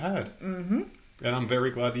that you've had. Mm-hmm. And I'm very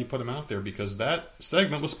glad that you put them out there, because that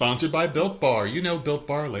segment was sponsored by Built Bar. You know Built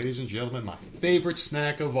Bar, ladies and gentlemen, my favorite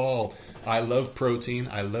snack of all. I love protein.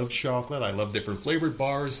 I love chocolate. I love different flavored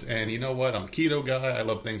bars. And you know what? I'm a keto guy. I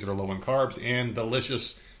love things that are low in carbs and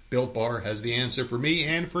delicious. Built Bar has the answer for me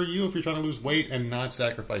and for you if you're trying to lose weight and not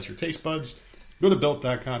sacrifice your taste buds. Go to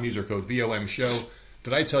Built.com, use our code VOMSHOW.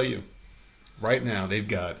 Did I tell you? Right now, they've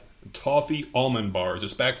got toffee almond bars.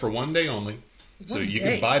 It's back for 1 day only. So you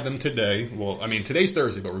can buy them today. Well, I mean, today's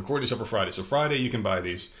Thursday, but we're recording this up for Friday. So Friday, you can buy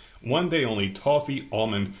these. 1 day only, toffee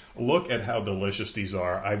almond. Look at how delicious these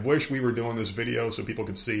are. I wish we were doing this video so people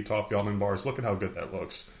could see toffee almond bars. Look at how good that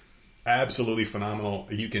looks. Absolutely phenomenal.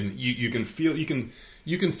 You can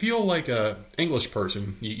feel like a English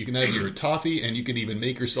person. You can have your toffee, and you can even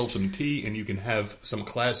make yourself some tea, and you can have some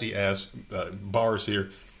classy ass bars here.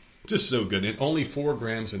 Just so good. And only 4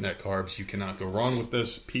 grams of net carbs. You cannot go wrong with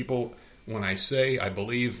this. People, when I say I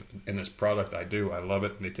believe in this product, I do. I love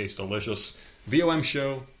it. They taste delicious. VOM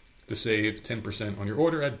Show to save 10% on your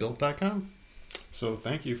order at Built.com. So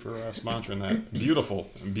thank you for sponsoring that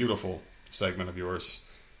beautiful segment of yours.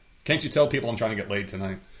 Can't you tell people I'm trying to get laid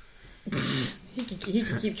tonight? He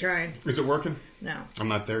can keep trying. Is it working? No. I'm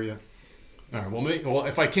not there yet. All right. Well,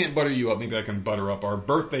 if I can't butter you up, maybe I can butter up our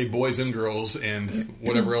birthday boys and girls and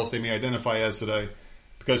whatever else they may identify as today.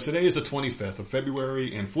 Because today is the 25th of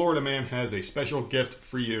February, and Florida Man has a special gift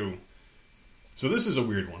for you. So this is a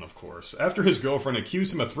weird one, of course. After his girlfriend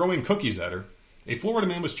accused him of throwing cookies at her, a Florida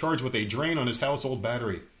man was charged with a drain on his household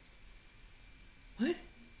battery. What?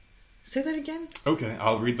 Say that again? Okay,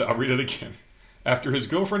 I'll read it again. After his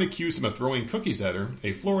girlfriend accused him of throwing cookies at her,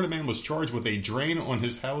 a Florida man was charged with a drain on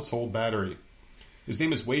his household battery. His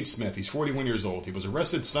name is Wade Smith. He's 41 years old. He was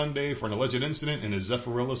arrested Sunday for an alleged incident in his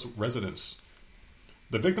Zephyrillis residence.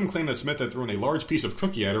 The victim claimed that Smith had thrown a large piece of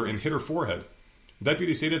cookie at her and hit her forehead.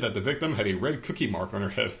 Deputies stated that the victim had a red cookie mark on her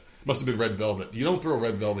head. Must have been red velvet. You don't throw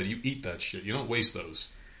red velvet, you eat that shit. You don't waste those.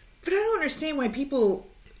 But I don't understand why people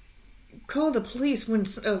call the police when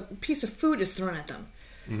a piece of food is thrown at them.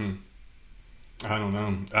 Mm-hmm. I don't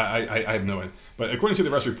know. I have no idea. But according to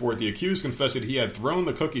the arrest report, the accused confessed that he had thrown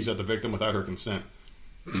the cookies at the victim without her consent.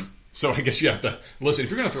 So I guess you have to... Listen, if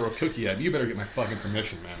you're going to throw a cookie at me, you better get my fucking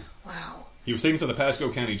permission, man. Wow. He was taken to the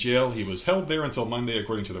Pasco County Jail. He was held there until Monday,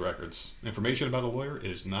 according to the records. Information about a lawyer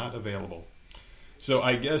is not available. So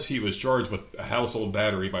I guess he was charged with a household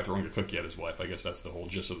battery by throwing a cookie at his wife. I guess that's the whole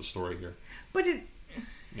gist of the story here. But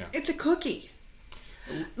it's a cookie.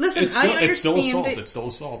 Listen, It's still assault. It's still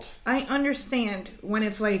assault. I understand when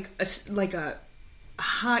it's like a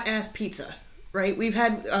hot ass pizza, right? We've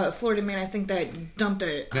had a Florida man, I think, that dumped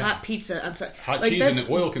a hot pizza outside. Hot cheese and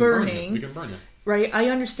the oil can burn you. We can burn you. Right? I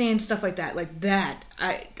understand stuff like that. Like that.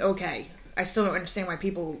 Okay. I still don't understand why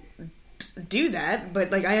people do that,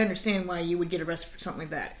 but like I understand why you would get arrested for something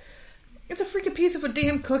like that. It's a freaking piece of a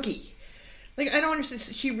damn cookie. Like, I don't understand.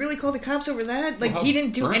 She really called the cops over that? Like, he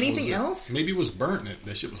didn't do anything else? Maybe it was burnt.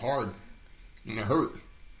 That shit was hard. And it hurt.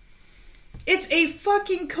 It's a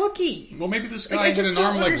fucking cookie. Well, maybe this guy had an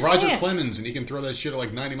arm like Roger Clemens and he can throw that shit at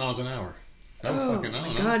like 90 miles an hour. I don't know. Oh,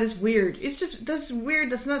 my God, it's weird. That's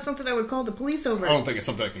weird. That's not something I would call the police over. I don't think it's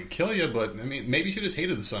something that can kill you, but, I mean, maybe she just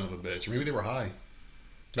hated the son of a bitch. Or maybe they were high.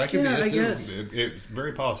 That could be it, too. It's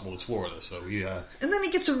very possible. It's Florida, so yeah. And then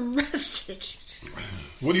he gets arrested.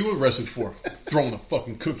 What are you arrested for? Throwing a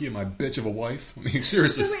fucking cookie at my bitch of a wife? I mean,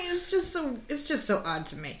 seriously. I mean, it's just so odd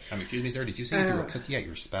to me. I mean, excuse me, sir, did you say you threw a cookie at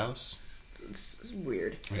your spouse? It's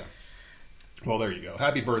weird. Yeah. Well, there you go.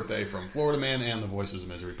 Happy birthday from Florida Man and the Voices of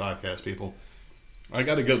Misery podcast, people. I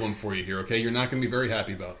got a good one for you here, okay? You're not going to be very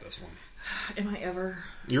happy about this one. Am I ever?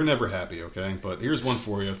 You're never happy, okay? But here's one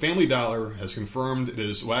for you. Family Dollar has confirmed it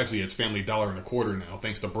is, well, actually, it's Family Dollar and a Quarter now,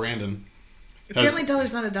 thanks to Brandon. Family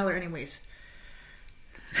Dollar's not a dollar anyways.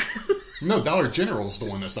 No, Dollar General is the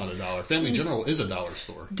one that's not a dollar. Family General is a dollar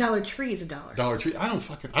store. Dollar Tree is a dollar. Dollar Tree. I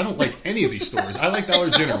don't like any of these stores. I like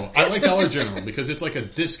Dollar General. I like Dollar General because it's like a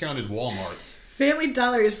discounted Walmart. Family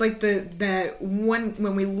Dollar is like that one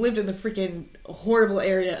when we lived in the freaking horrible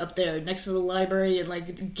area up there next to the library and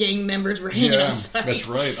like gang members were hanging outside. That's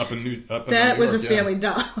right. Up in New York. That was a Family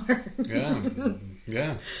Dollar.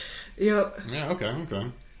 Yeah. Yep. Yeah.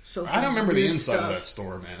 Okay. So I don't remember the inside of that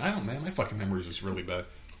store, man. My fucking memory is just really bad.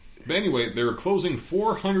 But anyway, they're closing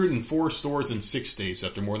 404 stores in 6 states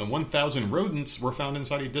after more than 1,000 rodents were found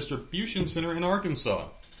inside a distribution center in Arkansas.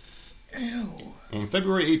 Ew. On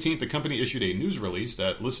February 18th, the company issued a news release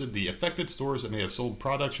that listed the affected stores that may have sold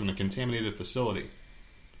products from the contaminated facility.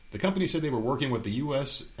 The company said they were working with the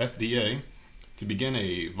U.S. FDA to begin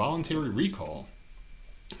a voluntary recall.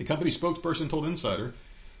 The company spokesperson told Insider,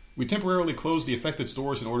 "We temporarily closed the affected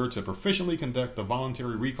stores in order to proficiently conduct a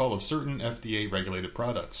voluntary recall of certain FDA-regulated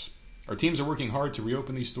products. Our teams are working hard to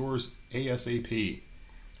reopen these stores ASAP."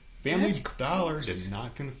 Family Dollar did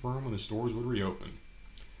not confirm when the stores would reopen.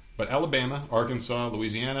 But Alabama, Arkansas,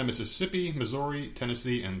 Louisiana, Mississippi, Missouri,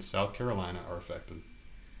 Tennessee, and South Carolina are affected.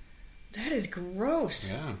 That is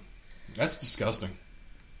gross. Yeah. That's disgusting.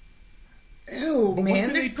 Ew, but man. What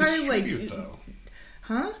do There's they probably distribute, though?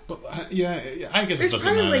 Huh? But yeah, I guess there's it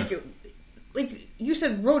doesn't matter. Probably like you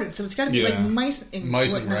said, rodents, so it's got to be like mice and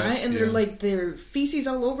rats, and they're like their feces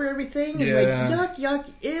all over everything, and like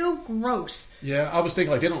yuck, ew, gross. Yeah, I was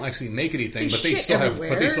thinking like they don't actually make anything, but they still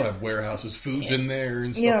have warehouses, foods in there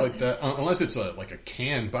and stuff like that. Unless it's like a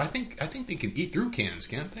can, but I think they can eat through cans,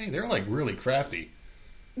 can't they? They're like really crafty.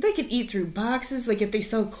 They can eat through boxes, like if they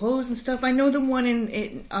sell clothes and stuff. I know the one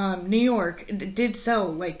in New York did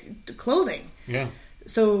sell like clothing. Yeah.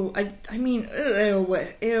 So, I mean,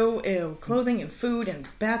 ew, clothing and food and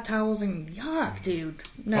bath towels and yuck, dude.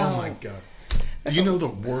 No. Oh my God. Do you know the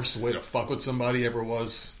worst way to fuck with somebody ever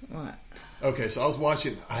was? What? Okay, so I was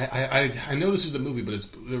watching, I know this is the movie, but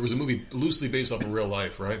there was a movie loosely based off of real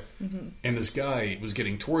life, right? Mm-hmm. And this guy was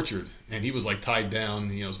getting tortured, and he was like tied down,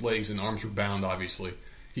 his legs and arms were bound, obviously.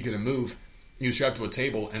 He couldn't move. He was strapped to a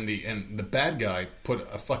table, and the bad guy put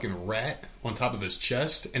a fucking rat on top of his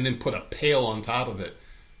chest, and then put a pail on top of it.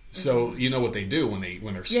 So you know what they do when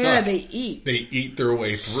they're stuck? Yeah, they eat. They eat their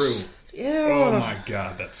way through. Ew. Oh my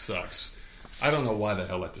God, that sucks. I don't know why the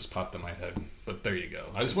hell that just popped in my head, but there you go.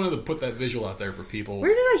 I just wanted to put that visual out there for people.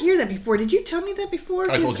 Where did I hear that before? Did you tell me that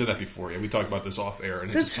before? I told you that before. Yeah, we talked about this off air,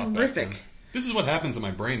 and it just popped horrific. back in. This is what happens in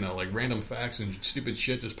my brain, though. Like, random facts and stupid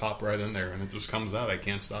shit just pop right in there, and it just comes out. I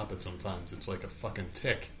can't stop it sometimes. It's like a fucking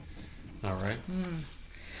tick. All right?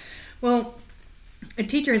 Well, a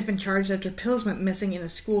teacher has been charged after pills went missing in a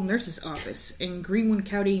school nurse's office in Greenwood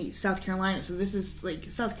County, South Carolina. So this is,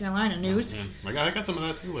 like, South Carolina news. I got some of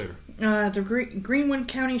that, too, later. The Greenwood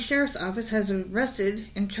County Sheriff's Office has arrested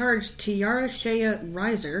and charged Tiara Shea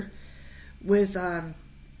Reiser with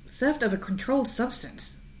theft of a controlled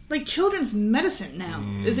substance. Like, children's medicine now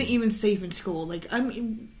isn't even safe in school. Like, I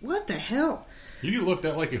mean, what the hell? You get looked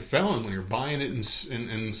at like a felon when you're buying it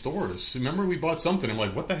in stores. Remember, we bought something. I'm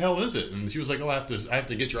like, what the hell is it? And she was like, oh, I have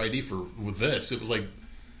to get your ID for with this. It was like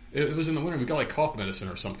It was in the winter. We got like cough medicine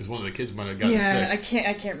or something because one of the kids might have gotten sick.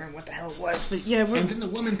 I can't remember what the hell it was, but yeah. And then the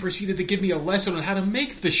woman proceeded to give me a lesson on how to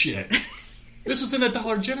make the shit. This was in a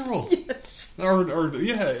Dollar General. Yes.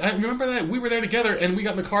 Yeah, I remember that. We were there together, and we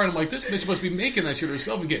got in the car, and I'm like, this bitch must be making that shit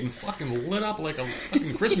herself and getting fucking lit up like a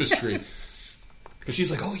fucking Christmas tree. Because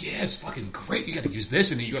she's like, oh yeah, it's fucking great. You got to use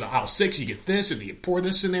this, and then you go to aisle 6, you get this, and then you pour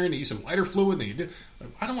this in there, and you use some lighter fluid, and then you do.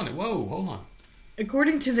 I don't want to. Whoa, hold on.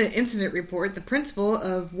 According to the incident report, the principal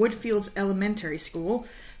of Woodfields Elementary School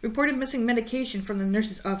reported missing medication from the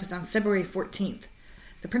nurse's office on February 14th.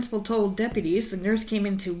 The principal told deputies the nurse came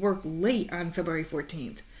into work late on February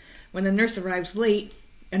 14th. When the nurse arrives late,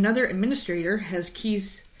 another administrator has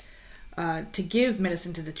keys to give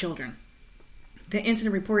medicine to the children. The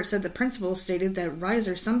incident report said the principal stated that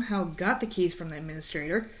Reiser somehow got the keys from the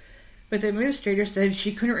administrator, but the administrator said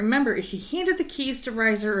she couldn't remember if she handed the keys to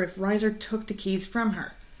Reiser or if Reiser took the keys from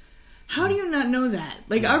her. How do you not know that?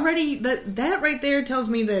 Like, already, that right there tells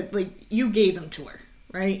me that, like, you gave them to her,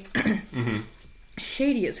 right? Mm-hmm.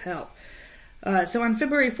 Shady as hell. So on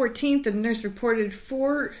February 14th, the nurse reported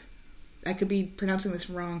 4, I could be pronouncing this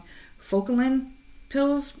wrong, Focalin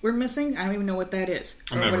pills were missing. I don't even know what that is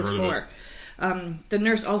or what it's for. The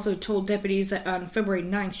nurse also told deputies that on February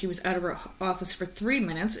 9th she was out of her office for 3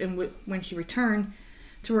 minutes, and when she returned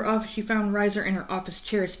to her office, she found Reiser in her office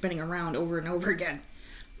chair spinning around over and over again.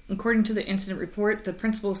 According to the incident report, the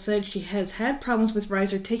principal said she has had problems with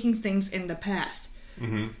Reiser taking things in the past.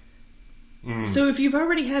 Mm-hmm. Mm. So if you've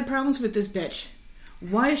already had problems with this bitch,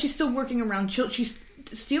 why is she still working around children? She's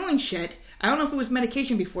stealing shit. I don't know if it was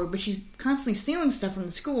medication before, but she's constantly stealing stuff from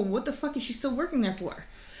the school. What the fuck is she still working there for?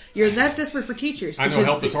 You're that desperate for teachers. I know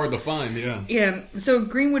help is hard to find, yeah. Yeah, so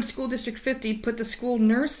Greenwood School District 50 put the school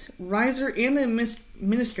nurse, Reiser, and the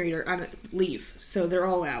administrator on leave. So they're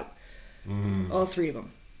all out. Mm. All 3 of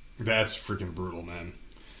them. That's freaking brutal, man.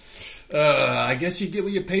 I guess you get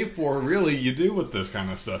what you pay for. Really, you do with this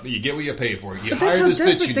kind of stuff. You get what you pay for. You hire this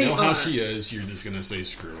bitch, you know how she is, you're just going to say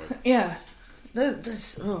screw it. Yeah.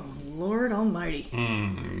 That's, oh, Lord almighty.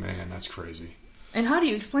 Man, that's crazy. And how do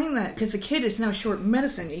you explain that? Because the kid is now short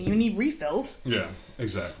medicine and you need refills. Yeah,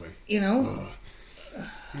 exactly. You know?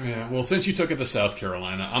 Yeah, well, since you took it to South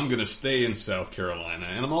Carolina, I'm going to stay in South Carolina.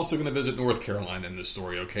 And I'm also going to visit North Carolina in this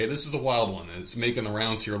story, okay? This is a wild one. It's making the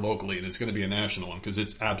rounds here locally, and it's going to be a national one because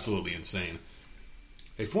it's absolutely insane.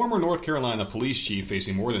 A former North Carolina police chief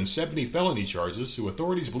facing more than 70 felony charges, who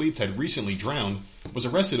authorities believed had recently drowned, was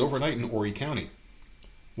arrested overnight in Horry County.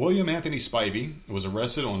 William Anthony Spivey was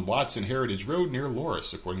arrested on Watson Heritage Road near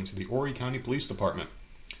Loris, according to the Horry County Police Department.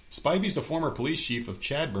 Spivey's the former police chief of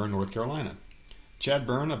Chadbourn, North Carolina.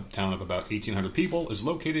 Chadbourn, a town of about 1,800 people, is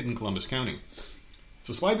located in Columbus County.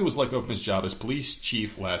 So Spivey was let go from his job as police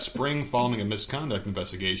chief last spring following a misconduct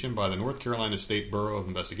investigation by the North Carolina State Bureau of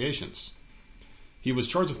Investigations. He was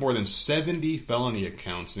charged with more than 70 felony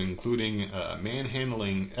accounts, including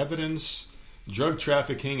manhandling evidence, drug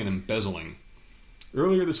trafficking, and embezzling.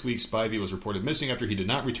 Earlier this week, Spivey was reported missing after he did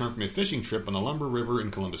not return from a fishing trip on the Lumber River in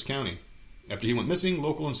Columbus County. After he went missing,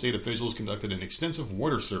 local and state officials conducted an extensive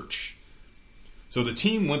water search. So the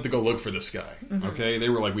team went to go look for this guy. Mm-hmm. Okay, they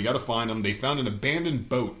were like, we got to find him. They found an abandoned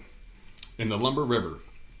boat in the Lumber River.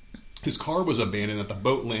 His car was abandoned at the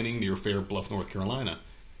boat landing near Fair Bluff, North Carolina.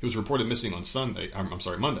 He was reported missing on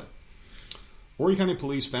Monday. Horry County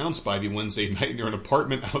Police found Spivey Wednesday night near an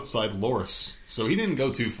apartment outside Loris. So he didn't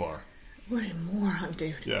go too far. What a moron,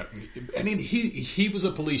 dude. Yeah. I mean, he was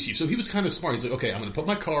a police chief, so he was kind of smart. He's like, okay, I'm going to put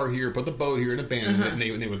my car here, put the boat here, and abandon it. And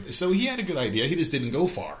they would, so he had a good idea. He just didn't go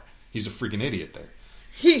far. He's a freaking idiot there.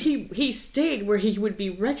 He stayed where he would be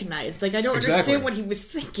recognized. Like, I don't understand what he was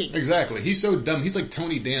thinking. Exactly. He's so dumb. He's like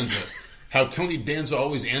Tony Danza. How Tony Danza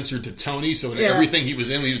always answered to Tony, so in everything he was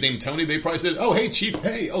in, when he was named Tony, they probably said, "Oh, hey, Chief.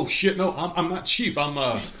 Hey, oh shit, no, I'm not Chief. I'm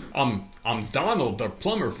Donald, the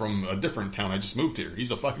plumber from a different town. I just moved here. He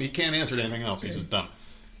can't answer to anything else. He's just dumb."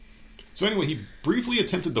 So anyway, he briefly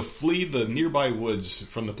attempted to flee the nearby woods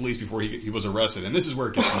from the police before he was arrested, and this is where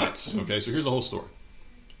it gets nuts. Okay, so here's the whole story.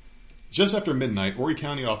 Just after midnight, Horry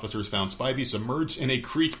County officers found Spivey submerged in a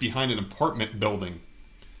creek behind an apartment building.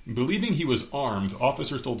 Believing he was armed,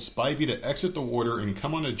 officers told Spivey to exit the water and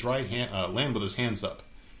come on a dry land with his hands up.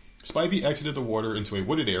 Spivey exited the water into a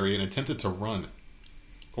wooded area and attempted to run.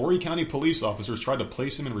 Horry County police officers tried to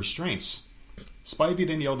place him in restraints. Spivey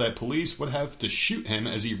then yelled that police would have to shoot him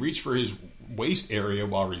as he reached for his waist area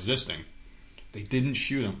while resisting. They didn't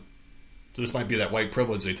shoot him. So this might be that white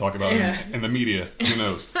privilege they talk about in the media. Who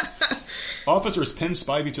knows? Officers pinned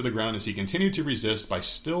Spivey to the ground as he continued to resist by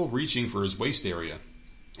still reaching for his waist area.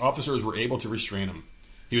 Officers were able to restrain him.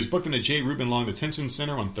 He was booked in the J. Reuben Long Detention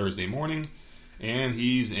Center on Thursday morning, and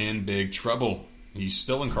he's in big trouble. He's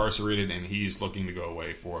still incarcerated, and he's looking to go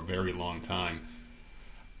away for a very long time.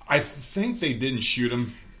 I think they didn't shoot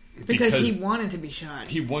him because he wanted to be shot.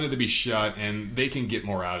 He wanted to be shot, and they can get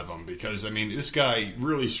more out of him because, I mean, this guy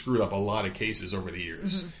really screwed up a lot of cases over the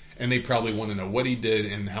years. Mm-hmm. And they probably want to know what he did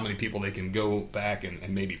and how many people they can go back and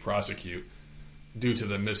maybe prosecute due to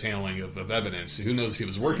the mishandling of evidence. Who knows if he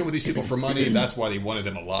was working with these people for money? That's why they wanted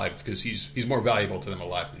him alive, because he's more valuable to them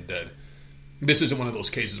alive than dead. This isn't one of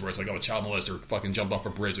those cases where it's like, oh, a child molester fucking jumped off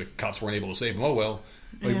a bridge. The cops weren't able to save him. Oh, well.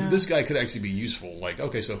 Like, this guy could actually be useful. Like,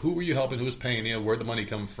 okay, so who were you helping? Who was paying you? Where'd the money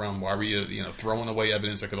come from? Why were you, throwing away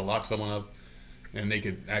evidence that could have locked someone up? And they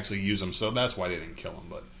could actually use him. So that's why they didn't kill him.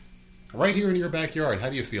 But right here in your backyard,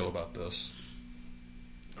 how do you feel about this?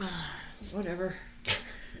 Whatever.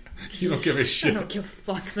 You don't give a shit. I don't give a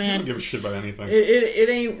fuck, man. I don't give a shit about anything. It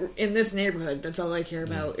ain't in this neighborhood. That's all I care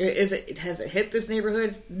about. Yeah. Has it hit this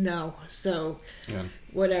neighborhood? No. So,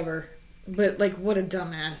 whatever. But, like, what a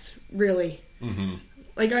dumbass. Really. Mm-hmm.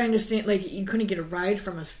 Like, I understand, like, you couldn't get a ride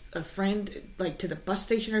from a friend, like, to the bus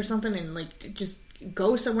station or something and, like, just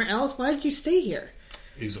go somewhere else? Why did you stay here?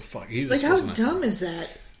 He's how dumb is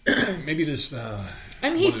that? Maybe just,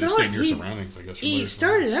 he thought stay near surroundings, I guess. He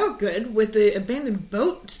started out good with the abandoned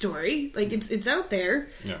boat story. Like, it's out there.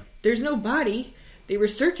 Yeah. There's no body. They were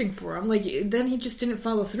searching for him. Like, then he just didn't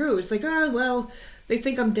follow through. It's like, oh, well, they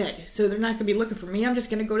think I'm dead, so they're not going to be looking for me. I'm just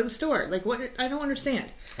going to go to the store. Like, what? I don't understand.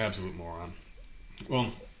 Absolute moron.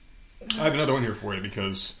 Well, I have another one here for you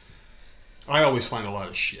because I always find a lot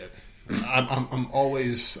of shit. I'm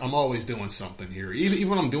always doing something here. Even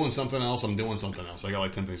when I'm doing something else, I'm doing something else. I got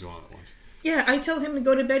like 10 things going on at once. Yeah, I tell him to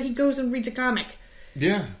go to bed. He goes and reads a comic.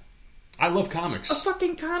 Yeah, I love comics. A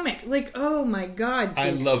fucking comic. Like, oh my god. Dude.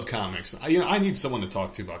 I love comics. I need someone to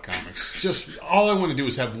talk to about comics. Just all I want to do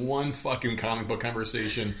is have one fucking comic book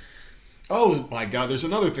conversation. Oh my god, there's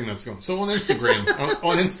another thing that's going. So on Instagram,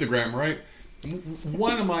 on Instagram, right?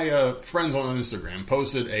 One of my friends on Instagram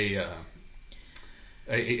posted a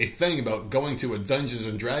thing about going to a Dungeons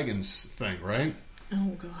and Dragons thing, right?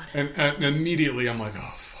 Oh god. And immediately I'm like, oh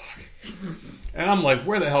fuck. And I'm like,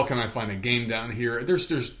 where the hell can I find a game down here? I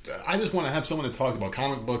just want to have someone to talk about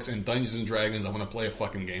comic books and Dungeons and Dragons. I want to play a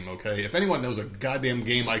fucking game, okay? If anyone knows a goddamn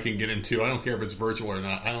game I can get into, I don't care if it's virtual or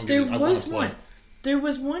not. I want to play. There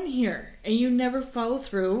was one here, and you never follow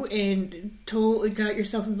through and got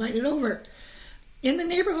yourself invited over. In the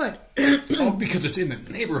neighborhood. Oh, because it's in the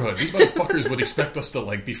neighborhood. These motherfuckers would expect us to,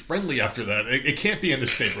 like, be friendly after that. It can't be in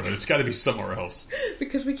this neighborhood. It's got to be somewhere else.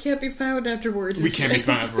 Because we can't be found afterwards. We can't be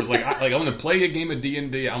found afterwards. Like, I want to play a game of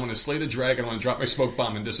D&D. I want to slay the dragon. I want to drop my smoke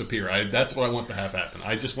bomb and disappear. That's what I want to have happen.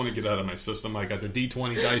 I just want to get out of my system. I got the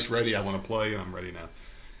D20 dice ready. I want to play, and I'm ready now.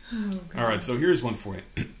 Oh, all right, so here's one for you.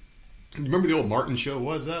 Remember the old Martin show?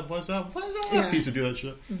 What's up? Yeah. He used to do that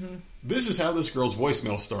shit. Mm-hmm. This is how this girl's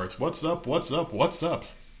voicemail starts. What's up? What's up? What's up?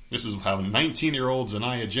 This is how 19-year-old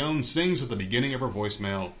Zanaya Jones sings at the beginning of her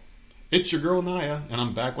voicemail. It's your girl Naya, and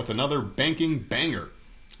I'm back with another banking banger.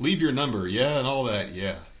 Leave your number, yeah, and all that,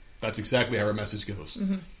 yeah. That's exactly how her message goes.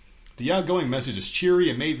 Mm-hmm. The outgoing message is cheery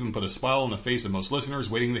and may even put a smile on the face of most listeners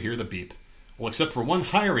waiting to hear the beep. Well, except for one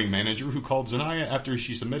hiring manager who called Zanaya after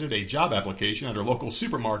she submitted a job application at her local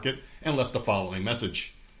supermarket and left the following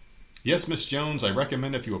message. Yes, Miss Jones, I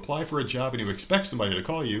recommend if you apply for a job and you expect somebody to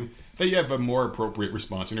call you, that you have a more appropriate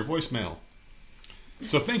response in your voicemail.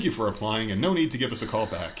 So thank you for applying and no need to give us a call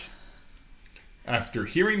back. After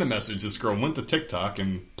hearing the message, this girl went to TikTok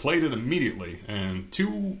and played it immediately, and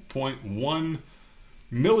 2.1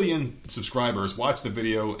 million subscribers watched the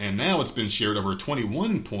video, and now it's been shared over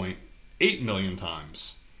 21.8 million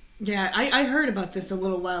times. Yeah, I heard about this a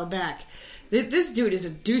little while back. This dude is a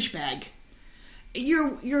douchebag.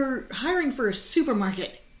 You're hiring for a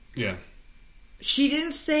supermarket. Yeah. She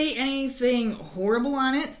didn't say anything horrible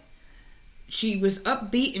on it. She was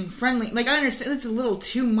upbeat and friendly. Like, I understand it's a little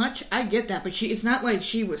too much. I get that, but it's not like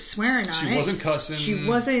she was swearing on it. She wasn't cussing. She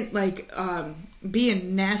wasn't, like,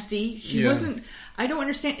 being nasty. She wasn't... I don't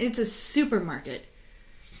understand. It's a supermarket.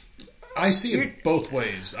 I see it both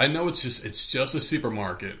ways. I know it's just a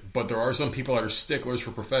supermarket, but there are some people that are sticklers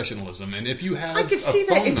for professionalism. And if you have I could see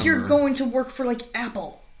that if you're going to work for, like,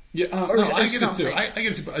 Apple. Yeah, I get it too. I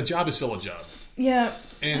get it too. A job is still a job. Yeah.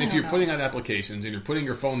 And if you're putting out applications and you're putting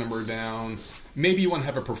your phone number down, maybe you want to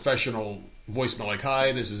have a professional voicemail like,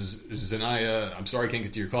 hi, this is Zanaya. I'm sorry I can't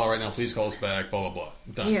get to your call right now. Please call us back. Blah, blah, blah.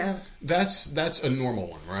 Done. Yeah. That's a normal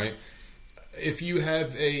one, right? if you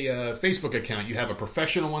have a Facebook account, you have a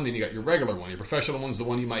professional one, then you got your regular one. Your professional one's the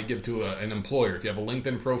one you might give to an employer. If you have a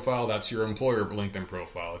LinkedIn profile, that's your employer LinkedIn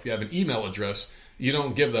profile. If you have an email address, you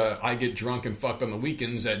don't give the I get drunk and fucked on the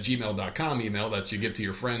weekends at gmail.com email that you give to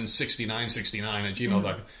your friends 6969 at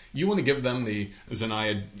gmail.com. You want to give them the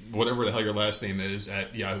Zanaya, whatever the hell your last name is,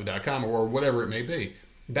 at yahoo.com or whatever it may be.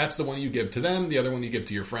 That's the one you give to them. The other one you give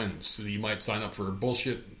to your friends. So you might sign up for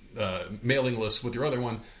bullshit mailing lists with your other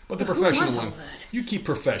one. But the professional one, you keep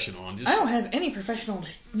professional. I don't have any professional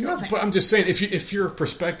nothing. But I'm just saying, if you're a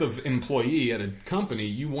prospective employee at a company,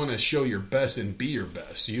 you want to show your best and be your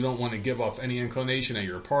best. You don't want to give off any inclination that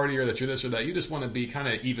you're a party or that you're this or that. You just want to be kind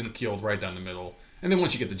of even-keeled right down the middle. And then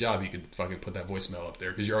once you get the job, you can fucking put that voicemail up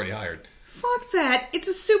there because you're already hired. Fuck that. It's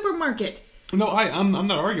a supermarket. No, I'm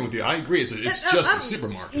not arguing with you. I agree. It's just a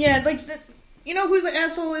supermarket. Yeah, like, you know who the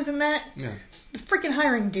asshole is in that? Yeah. The freaking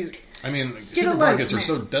hiring dude. I mean, supermarkets are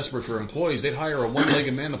so desperate for employees, they'd hire a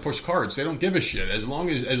one-legged man to push carts. They don't give a shit. As long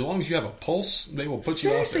as you have a pulse, they will put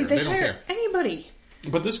you out there. They don't care. Anybody.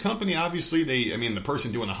 But this company, obviously, the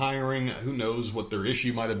person doing the hiring, who knows what their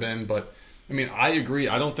issue might have been. But, I mean, I agree.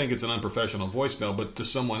 I don't think it's an unprofessional voicemail. But to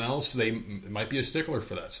someone else, they might be a stickler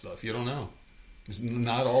for that stuff. You don't know.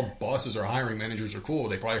 Not all bosses or hiring managers are cool.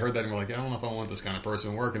 They probably heard that and were like, I don't know if I want this kind of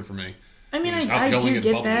person working for me. I mean, I do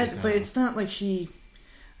get that, but it's not like she...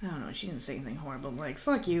 I don't know, she didn't say anything horrible. Like,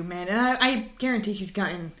 fuck you, man. And I guarantee she's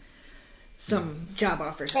gotten some job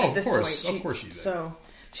offers at this point. Of course she did. So,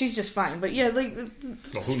 she's just fine. But yeah, like,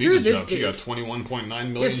 who needs a job? She got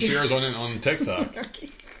 21.9 million shares on TikTok.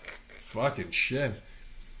 Fucking shit.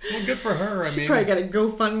 Well, good for her. She probably got a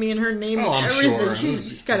GoFundMe in her name and everything. Sure.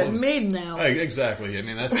 She's got it made now. Exactly. I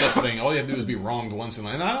mean, that's the thing. All you have to do is be wronged once in a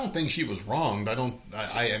while. And I don't think she was wronged.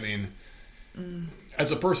 I mean...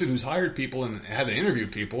 As a person who's hired people and had to interview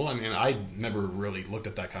people, I mean, I never really looked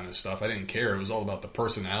at that kind of stuff. I didn't care. It was all about the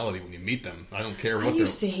personality when you meet them. I don't care what they're... I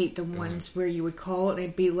used to hate the ones where you would call it and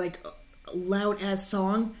it'd be like a loud-ass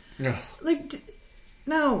song. Yeah. Like,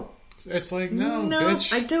 no. It's like, no,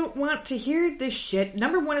 bitch. I don't want to hear this shit.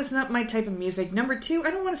 Number one, it's not my type of music. Number two, I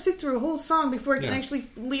don't want to sit through a whole song before I can actually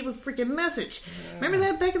leave a freaking message. Remember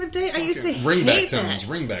that back in the day? I used to hate that.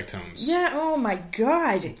 Ringback tones. Yeah, oh my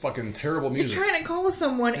god. Some fucking terrible music. You're trying to call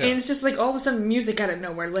someone and it's just like all of a sudden music out of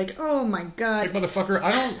nowhere. Like, oh my god. It's like, motherfucker,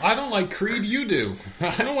 I don't like Creed, you do. I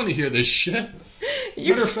don't want to hear this shit.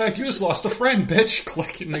 Matter of fact, you just lost a friend, bitch.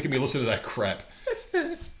 Click, making me listen to that crap.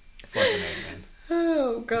 Fucking A, man.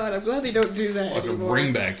 Oh, God, I'm glad they don't do that anymore.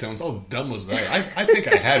 Ringback tones. How dumb was that? I think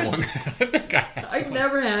I had one. I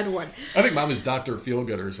never had one. I think mine was Dr.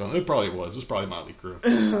 Feelgood or something. It probably was. It was probably Motley Crue.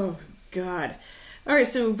 Oh, God. All right,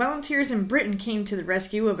 so volunteers in Britain came to the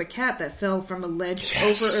rescue of a cat that fell from a ledge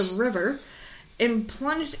over a river and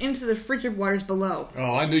plunged into the frigid waters below.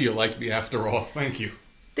 Oh, I knew you liked me after all. Thank you.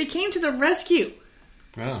 They came to the rescue.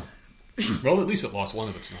 Oh. Well, at least it lost one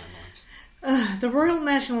of its 9 lives. The Royal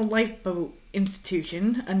National Lifeboat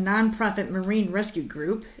Institution, a non-profit marine rescue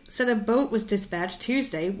group, said a boat was dispatched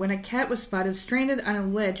Tuesday when a cat was spotted stranded on a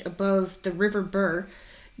ledge above the River Burr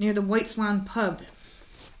near the White Swan pub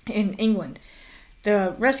in England.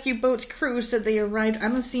 The rescue boat's crew said they arrived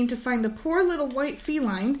on the scene to find the poor little white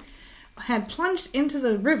feline had plunged into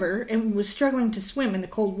the river and was struggling to swim in the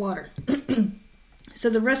cold water. So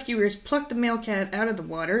the rescuers plucked the male cat out of the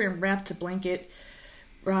water and wrapped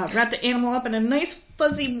the animal up in a nice,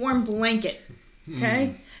 fuzzy, warm blanket,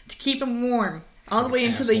 okay? To keep him warm, all the way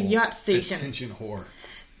into the yacht station. Attention whore.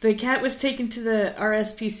 The cat was taken to the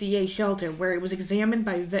RSPCA shelter, where it was examined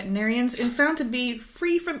by veterinarians and found to be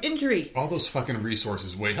free from injury. All those fucking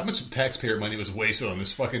resources, how much taxpayer money was wasted on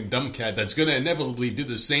this fucking dumb cat that's going to inevitably do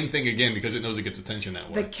the same thing again because it knows it gets attention that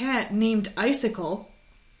way? The cat, named Icicle.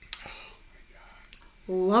 Oh, my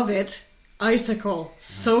God. Love it. Icicle.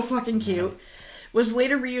 So fucking cute. Was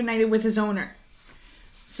later reunited with his owner.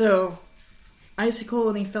 So, Icicle,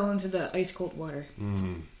 and he fell into the ice-cold water.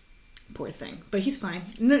 Poor thing. But he's fine.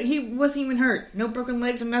 No, he wasn't even hurt. No broken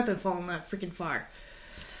legs or nothing falling that freaking far.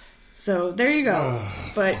 So, there you go.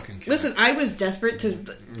 But, listen, I was desperate to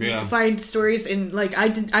find stories, and, like,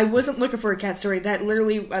 I wasn't looking for a cat story. That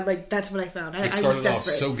literally, that's what I found. It started off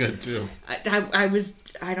so good, too.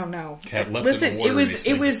 I don't know. Cat left in the water.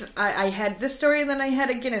 It was, I had this story, and then I had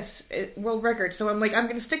a Guinness World Record, so I'm like, I'm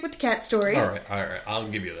going to stick with the cat story. All right, I'll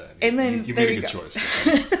give you that. And then, you made a good choice.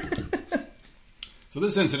 So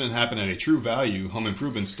this incident happened at a True Value home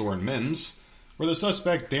improvement store in Men's, where the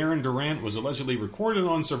suspect, Darren Durant, was allegedly recorded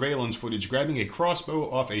on surveillance footage grabbing a crossbow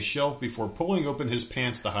off a shelf before pulling open his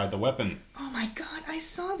pants to hide the weapon. Oh my God, I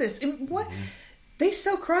saw this. And what? They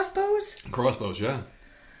sell crossbows? Crossbows, yeah.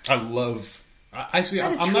 I love Actually,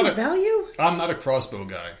 I'm not a crossbow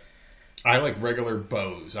guy. I like regular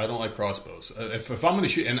bows. I don't like crossbows. If I'm going to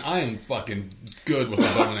shoot, and I am fucking good with a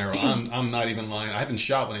bow and arrow. I'm not even lying. I haven't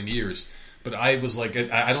shot one in years, but I was like,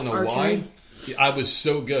 I don't know why. I was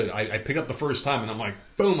so good. I picked up the first time, and I'm like,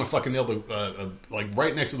 boom! I fucking nailed it, like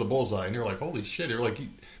right next to the bullseye. And they're like, holy shit! They're like,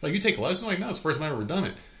 you take a lesson? I'm like, no, it's the first time I've ever done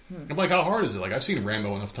it. I'm like, how hard is it? Like, I've seen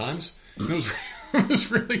Rambo enough times. And it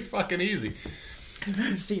was really fucking easy.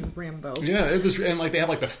 I've seen Rambo. Yeah, it was, and like they have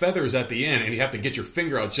like the feathers at the end, and you have to get your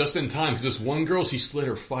finger out just in time because this one girl, she slid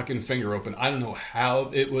her fucking finger open. I don't know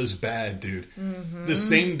how it was bad, dude. Mm-hmm. The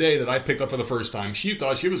same day that I picked up for the first time, she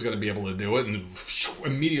thought she was going to be able to do it, and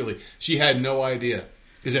immediately she had no idea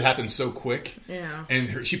because it happened so quick. Yeah,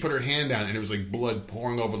 and she put her hand down, and it was like blood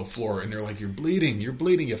pouring over the floor, and they're like, "You're bleeding,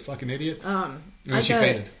 you fucking idiot." And she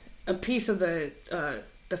fainted. A piece of the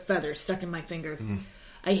feather stuck in my finger. Mm.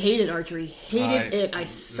 I hated archery. Hated it. I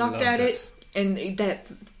sucked at it. And that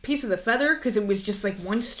piece of the feather, because it was just like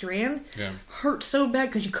one strand, hurt so bad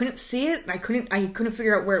because you couldn't see it. I couldn't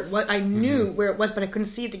figure out where it was. I knew where it was, but I couldn't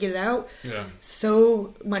see it to get it out. Yeah.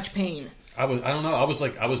 So much pain. I don't know. I was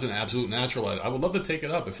an absolute natural at it. I would love to take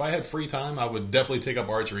it up. If I had free time, I would definitely take up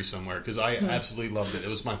archery somewhere because I absolutely loved it. It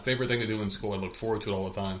was my favorite thing to do in school. I looked forward to it all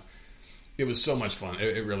the time. It was so much fun.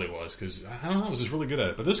 It really was because, I don't know, I was just really good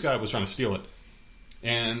at it. But this guy was trying to steal it.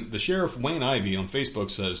 And the sheriff, Wayne Ivey, on Facebook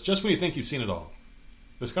says, just when you think you've seen it all,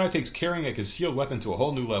 this guy takes carrying a concealed weapon to a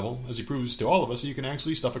whole new level as he proves to all of us that you can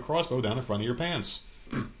actually stuff a crossbow down the front of your pants.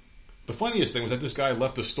 The funniest thing was that this guy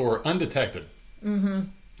left the store undetected. Mm-hmm.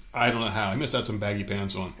 I don't know how. He must have had some baggy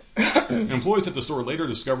pants on. Employees at the store later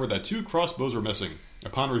discovered that 2 crossbows were missing.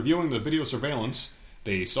 Upon reviewing the video surveillance,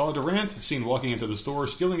 they saw Durant seen walking into the store,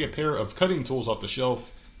 stealing a pair of cutting tools off the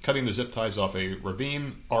shelf, cutting the zip ties off a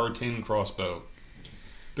Ravine R10 crossbow.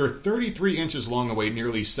 They're 33 inches long and weigh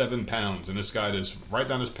nearly 7 pounds, and this guy is right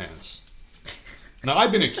down his pants. Now,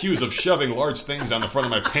 I've been accused of shoving large things down the front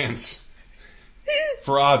of my pants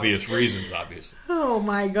for obvious reasons, obviously. Oh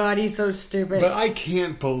my god, he's so stupid. But I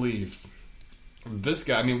can't believe this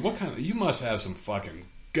guy. I mean, you must have some fucking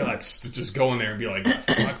guts to just go in there and be like,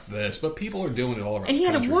 fuck this. But people are doing it all around the country. And he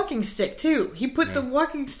had a walking stick, too. He put the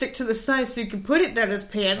walking stick to the side so you could put it down his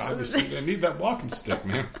pants. Obviously, I need that walking stick,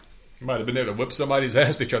 man. Might have been there to whip somebody's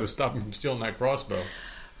ass to try to stop him from stealing that crossbow.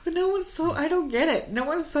 But no one saw... I don't get it. No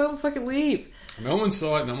one saw him fucking leave. No one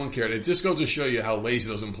saw it. No one cared. It just goes to show you how lazy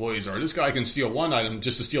those employees are. This guy can steal one item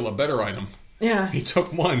just to steal a better item. Yeah. He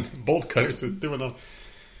took one. Bolt cutters.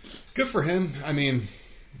 Good for him. I mean,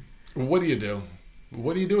 what do you do?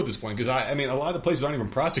 What do you do at this point? Because, I mean, a lot of places aren't even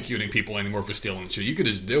prosecuting people anymore for stealing shit. You could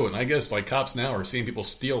just do it. And I guess, like, cops now are seeing people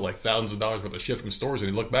steal, like, thousands of dollars worth of shit from stores,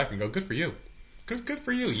 and they look back and go, good for you. Good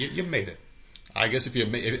for you. You made it. I guess if you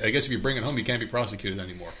bring it home, you can't be prosecuted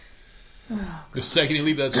anymore. Oh, the second you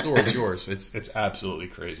leave that store, it's yours. It's absolutely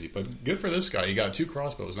crazy. But good for this guy. He got 2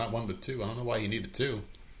 crossbows, not 1 but 2. I don't know why he needed 2.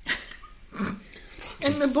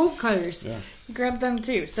 And the bolt cutters. Yeah. He grabbed them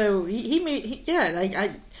too. So he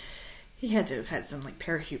had to have had some like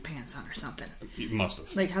parachute pants on or something. He must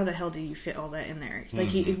have. Like, how the hell did you fit all that in there? Like,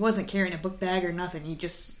 he wasn't carrying a book bag or nothing. You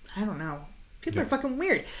just, I don't know. People are fucking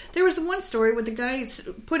weird. There was one story where the guy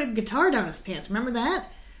put a guitar down his pants. Remember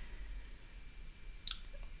that?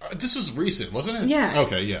 This was recent, wasn't it? Yeah.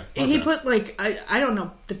 Okay, yeah. Okay. He put, like, I don't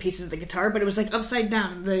know the pieces of the guitar, but it was, like, upside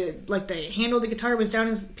down. The handle of the guitar was down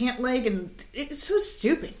his pant leg, and it's so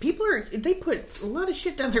stupid. They put a lot of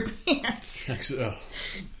shit down their pants.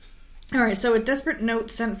 Alright, so a desperate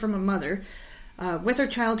note sent from a mother with her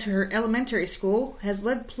child to her elementary school has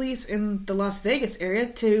led police in the Las Vegas area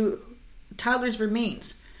to toddler's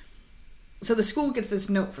remains. So the school gets this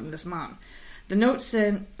note from this mom. The note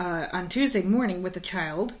sent on Tuesday morning with the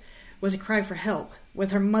child was a cry for help,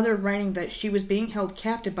 with her mother writing that she was being held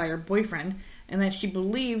captive by her boyfriend and that she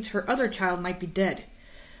believed her other child might be dead.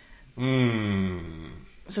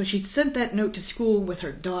 So she sent that note to school with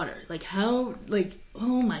her daughter. Like, how, like,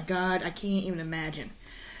 oh my god, I can't even imagine.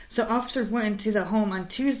 So officers went into the home on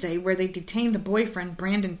Tuesday where they detained the boyfriend,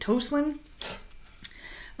 Brandon Toslin.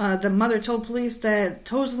 The mother told police that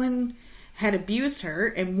Toslin had abused her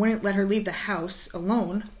and wouldn't let her leave the house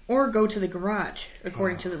alone or go to the garage,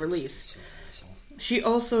 according to the release. She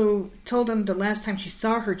also told them the last time she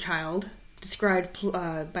saw her child, described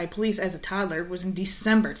by police as a toddler, was in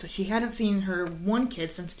December. So she hadn't seen her one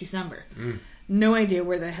kid since December. No idea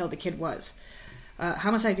where the hell the kid was.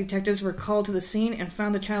 Homicide detectives were called to the scene and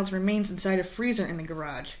found the child's remains inside a freezer in the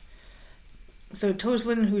garage. So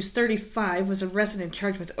Toslin, who's 35, was arrested and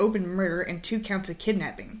charged with open murder and 2 counts of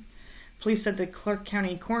kidnapping. Police said the Clark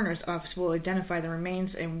County Coroner's Office will identify the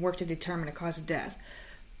remains and work to determine the cause of death.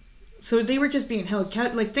 So they were just being held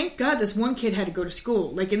like, thank God this one kid had to go to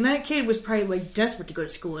school. Like, and that kid was probably, like, desperate to go to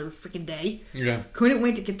school every freaking day. Yeah. Couldn't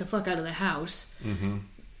wait to get the fuck out of the house. Mm-hmm.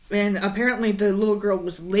 And apparently the little girl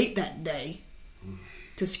was late that day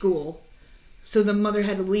to school. So the mother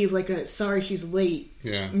had to leave, like, sorry she's late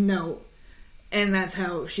note. And that's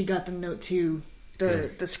how she got the note to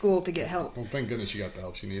the school to get help. Well, thank goodness she got the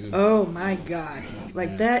help she needed. Oh my God.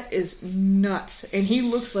 Like, that is nuts. And he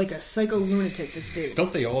looks like a psycho lunatic, this dude.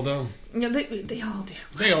 Don't they all, though? Yeah, they all do.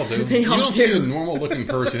 They all do. They all you don't do. see a normal-looking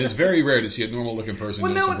person. It's very rare to see a normal-looking person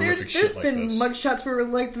doing some horrific shit like this. There's been mugshots where,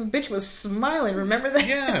 like, the bitch was smiling. Remember that?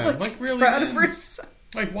 Yeah, like really, proud man. of herself.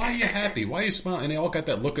 Like, why are you happy? Why are you smiling? And they all got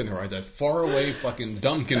that look in their eyes, that faraway, fucking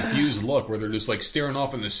dumb, confused look where they're just, like, staring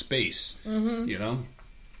off into space. Mm-hmm. You know?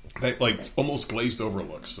 That, like, almost glazed over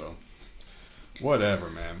look, so. Whatever,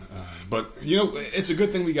 man. But, you know, it's a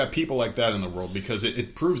good thing we got people like that in the world because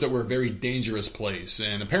it proves that we're a very dangerous place.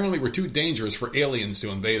 And apparently we're too dangerous for aliens to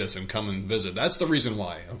invade us and come and visit. That's the reason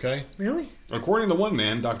why, okay? Really? According to one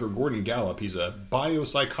man, Dr. Gordon Gallup, he's a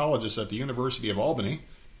biopsychologist at the University of Albany.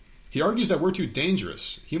 He argues that we're too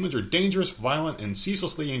dangerous. Humans are dangerous, violent, and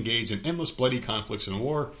ceaselessly engaged in endless bloody conflicts and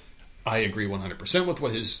war. I agree 100% with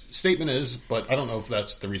what his statement is, but I don't know if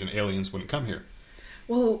that's the reason aliens wouldn't come here.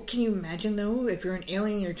 Well, can you imagine, though, if you're an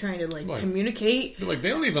alien and you're trying to, like communicate? Like, they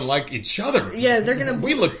don't even like each other. Yeah, they're gonna...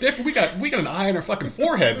 We look different. We got an eye on our fucking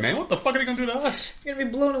forehead, man. What the fuck are they gonna do to us? You're gonna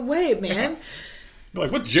be blown away, man.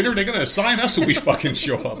 Like, what gender are they gonna assign us when we fucking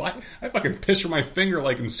show up? I fucking picture my finger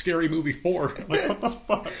like in Scary Movie 4. Like, what the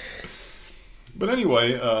fuck? But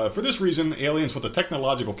anyway, for this reason, aliens with the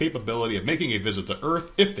technological capability of making a visit to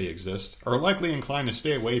Earth, if they exist, are likely inclined to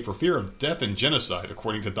stay away for fear of death and genocide,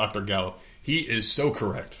 according to Dr. Gallup. He is so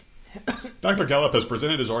correct. Dr. Gallup has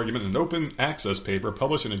presented his argument in an open access paper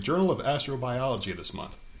published in a Journal of Astrobiology this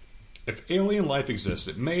month. If alien life exists,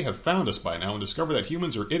 it may have found us by now and discovered that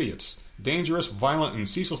humans are idiots, dangerous, violent, and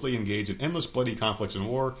ceaselessly engaged in endless bloody conflicts and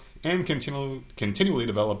war, and continually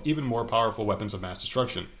develop even more powerful weapons of mass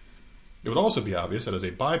destruction. It would also be obvious that as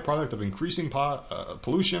a byproduct of increasing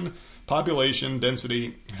pollution, population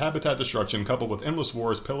density, habitat destruction, coupled with endless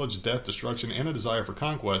wars, pillage, death, destruction, and a desire for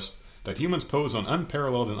conquest, that humans pose an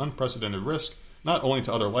unparalleled and unprecedented risk, not only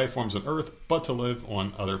to other life forms on Earth, but to live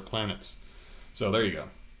on other planets. So there you go.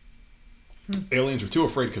 Aliens are too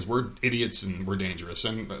afraid because we're idiots and we're dangerous.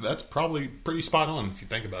 And that's probably pretty spot on if you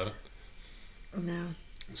think about it. No.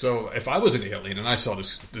 So if I was an alien and I saw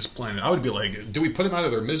this planet, I would be like, do we put them out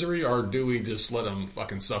of their misery or do we just let them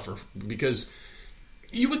fucking suffer? Because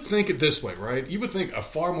you would think it this way, right? You would think a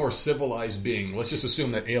far more civilized being, let's just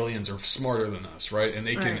assume that aliens are smarter than us, right? And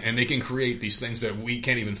they can create these things that we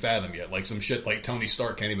can't even fathom yet, like some shit like Tony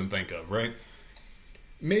Stark can't even think of, right?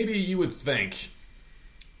 Maybe you would think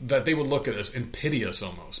that they would look at us and pity us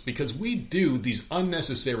almost because we do these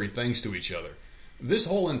unnecessary things to each other. This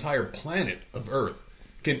whole entire planet of Earth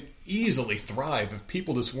can easily thrive if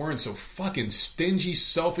people just weren't so fucking stingy,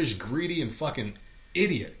 selfish, greedy, and fucking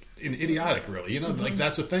idiotic, really. You know, like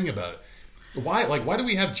that's the thing about it. Why do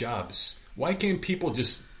we have jobs? Why can't people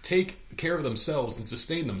just take care of themselves and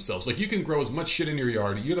sustain themselves? Like, you can grow as much shit in your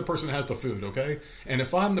yard. You're the person that has the food, okay? And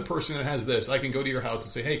if I'm the person that has this, I can go to your house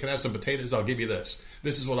and say, hey, can I have some potatoes? I'll give you this.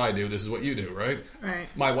 This is what I do. This is what you do, right? Right.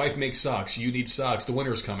 My wife makes socks. You need socks. The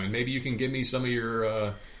winter's coming. Maybe you can give me some of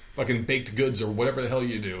your fucking baked goods or whatever the hell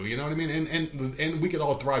you do. You know what I mean? And we could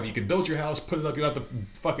all thrive. You could build your house, put it up. You don't have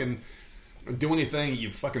to fucking do anything. You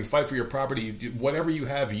fucking fight for your property. You do, whatever you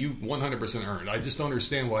have, you 100% earned. I just don't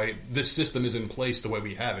understand why this system is in place the way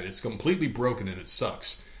we have it. It's completely broken and it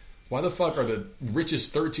sucks. Why the fuck are the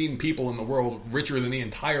richest 13 people in the world richer than the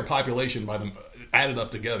entire population by them added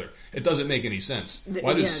up together? It doesn't make any sense.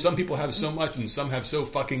 Why do some people have so much and some have so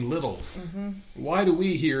fucking little? Mm-hmm. Why do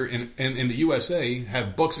we here in the USA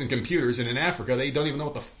have books and computers, and in Africa they don't even know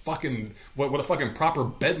what the fucking what a fucking proper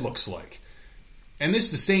bed looks like? And this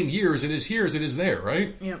is the same year as it is here as it is there,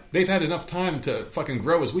 right? Yep. They've had enough time to fucking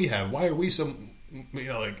grow as we have. Why are we so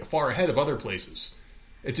like far ahead of other places?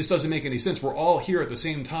 It just doesn't make any sense. We're all here at the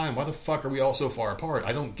same time. Why the fuck are we all so far apart?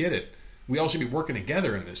 I don't get it. We all should be working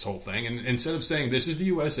together in this whole thing. And instead of saying, this is the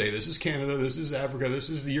USA, this is Canada, this is Africa,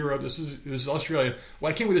 this is Europe, this is Australia,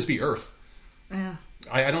 why can't we just be Earth? Yeah.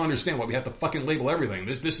 I don't understand why we have to fucking label everything.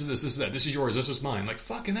 This is this is that. This is yours, this is mine. Like,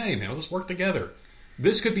 fucking A, man. Let's work together.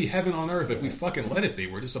 This could be heaven on earth if we fucking let it be.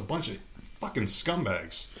 We're just a bunch of fucking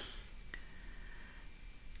scumbags.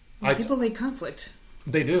 People like conflict.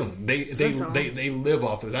 They do. They live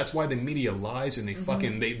off of it. That's why the media lies and they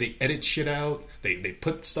fucking they edit shit out. They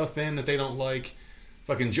put stuff in that they don't like.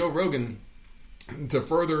 Fucking Joe Rogan, to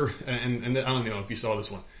further and I don't know if you saw this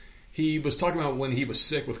one. He was talking about when he was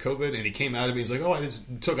sick with COVID, and he came out of me. He's like, "Oh, I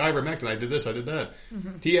just took ivermectin. I did this. I did that."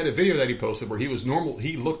 Mm-hmm. He had a video that he posted where he was normal.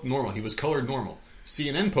 He looked normal. He was colored normal.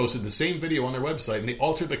 CNN posted the same video on their website, and they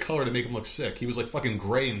altered the color to make him look sick. He was like fucking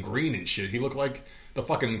gray and green and shit. He looked like the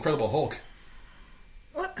fucking Incredible Hulk.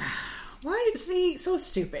 What? Why is he so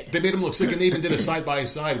stupid? They made him look sick, and they even did a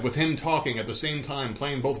side-by-side with him talking at the same time,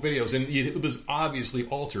 playing both videos, and it was obviously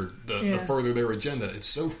altered the further their agenda. It's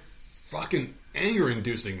so fucking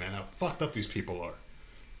anger-inducing, man, how fucked up these people are.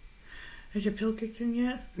 Has your pill kicked in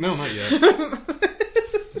yet? No, not yet.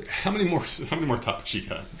 How many more topics you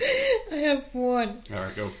got? I have one. All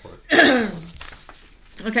right, go for it.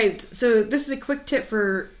 Okay, so this is a quick tip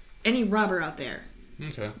for any robber out there.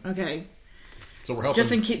 Okay. So we're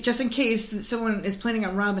helping. Just in case someone is planning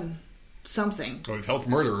on robbing something. Well, we've helped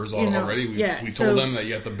murderers already. We told them that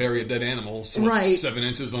you have to bury a dead animal 7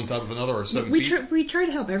 inches on top of another or 7 feet. We try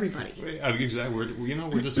to help everybody. Exactly.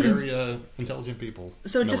 We're just very intelligent people.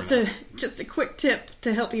 So just a quick tip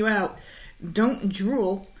to help you out: don't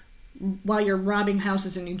drool while you're robbing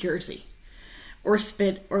houses in New Jersey, or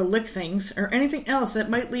spit or lick things or anything else that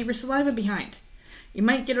might leave your saliva behind. You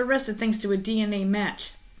might get arrested thanks to a DNA match.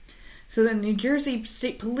 So the New Jersey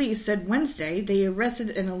State Police said Wednesday they arrested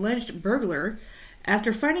an alleged burglar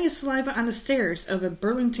after finding his saliva on the stairs of a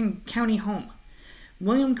Burlington County home.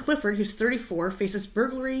 William Clifford, who's 34, faces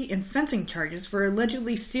burglary and fencing charges for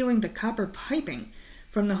allegedly stealing the copper piping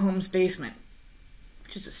from the home's basement.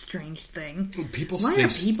 Which is a strange thing. Why are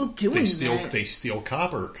people doing that? They steal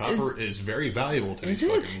copper. Copper is very valuable to these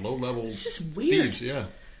fucking low-level thieves. It's just weird. Yeah.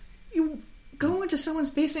 You go into someone's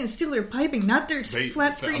basement and steal their piping, not their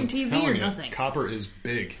flat-screen TV or nothing. Copper is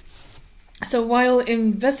big. So while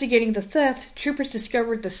investigating the theft, troopers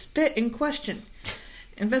discovered the spit in question.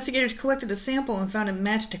 Investigators collected a sample and found it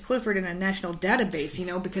matched to Clifford in a national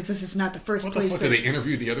database, because this is not the first place. What the fuck? Did they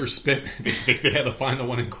interview the other spit? They had to find the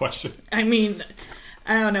one in question. I mean,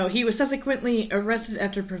 I don't know. He was subsequently arrested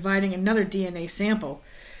after providing another DNA sample.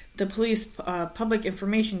 The police public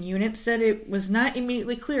information unit said it was not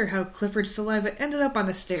immediately clear how Clifford's saliva ended up on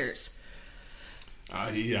the stairs.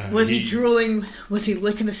 Was he drooling? Was he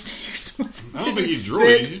licking the stairs? I don't think he's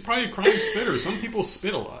drooling. He's probably a chronic spitter. Some people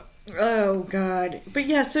spit a lot. Oh, God. But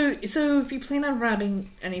yeah, so if you plan on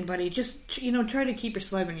robbing anybody, just, try to keep your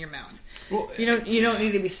saliva in your mouth. Well, you don't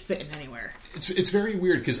need to be spitting anywhere. It's very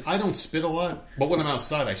weird because I don't spit a lot, but when I'm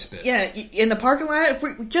outside, I spit. Yeah, in the parking lot, if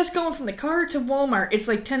we're just going from the car to Walmart, it's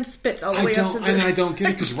like 10 spits all the way up to the... And I don't get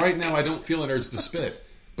it because right now I don't feel an urge to spit.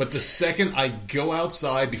 But the second I go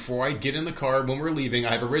outside, before I get in the car, when we're leaving,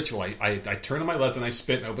 I have a ritual. I turn to my left and I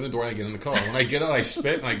spit and open the door and I get in the car. When I get out, I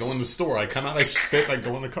spit and I go in the store. I come out, I spit, and I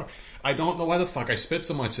go in the car. I don't know why the fuck I spit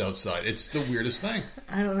so much outside. It's the weirdest thing.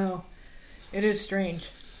 I don't know. It is strange.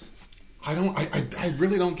 I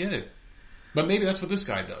really don't get it. But maybe that's what this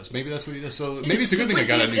guy does. Maybe that's what he does. So maybe it's a good thing I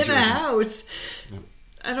got out of New Jersey. In a house. Yeah.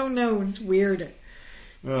 I don't know. It's weird.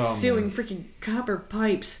 Stealing freaking copper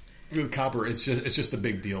pipes. Copper, it's just a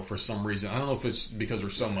big deal for some reason. I don't know if it's because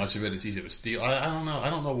there's so much of it, it's easy to steal. I don't know. I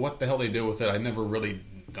don't know what the hell they do with it. I never really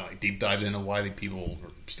deep dived into why people are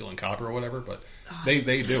stealing copper or whatever, but they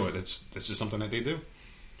do it. It's just something that they do.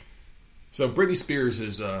 So Britney Spears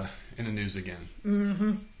is in the news again.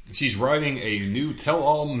 Mm-hmm. She's writing a new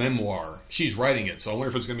tell-all memoir. She's writing it, so I wonder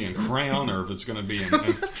if it's going to be in crayon or if it's going to be in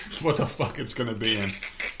what the fuck it's going to be in.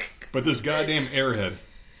 But this goddamn airhead,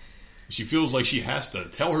 she feels like she has to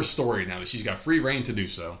tell her story now that she's got free reign to do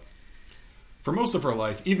so. For most of her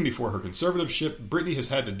life, even before her conservatorship, Britney has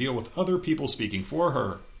had to deal with other people speaking for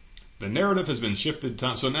her. The narrative has been shifted,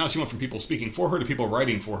 so now she went from people speaking for her to people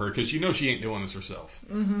writing for her, because she knows she ain't doing this herself.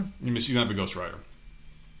 Mm-hmm. She's not a ghostwriter.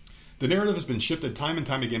 The narrative has been shifted time and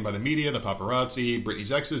time again by the media, the paparazzi,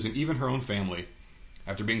 Britney's exes, and even her own family.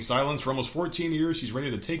 After being silenced for almost 14 years, she's ready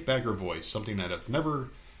to take back her voice, something that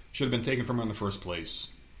should have been taken from her in the first place.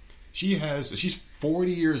 She's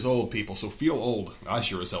 40 years old, people, so feel old. I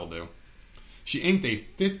sure as hell do. She inked a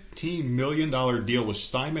 $15 million deal with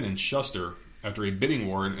Simon & Schuster after a bidding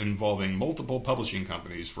war involving multiple publishing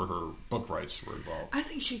companies for her book rights were involved. I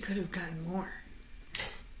think she could have gotten more.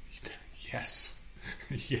 Yes.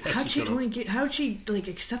 Yes. How'd she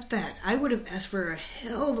accept that? I would have asked for a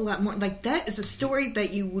hell of a lot more. That is a story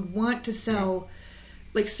that you would want to sell.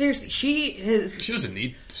 Yeah. Seriously, she doesn't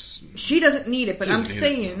need. She doesn't need it, but I'm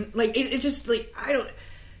saying, it's just I don't.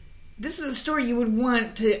 This is a story you would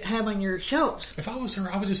want to have on your shelves. If I was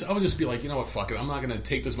her, I would just be like, you know what, fuck it. I'm not going to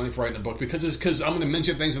take this money for writing a book because I'm going to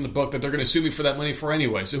mention things in the book that they're going to sue me for that money for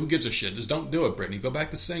anyway. So who gives a shit? Just don't do it, Britney. Go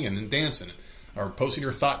back to singing and dancing. or posting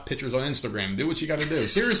your thought pictures on Instagram. Do what you got to do.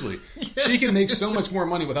 Seriously. She can make so much more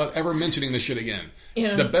money without ever mentioning this shit again.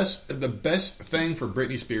 Yeah. The best thing for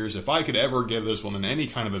Britney Spears, if I could ever give this woman any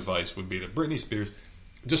kind of advice, would be to Britney Spears,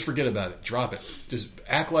 just forget about it. Drop it. Just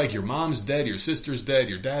act like your mom's dead, your sister's dead,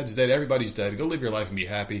 your dad's dead, everybody's dead. Go live your life and be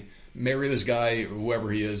happy. Marry this guy, whoever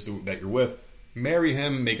he is that you're with. Marry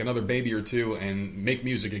him, make another baby or two, and make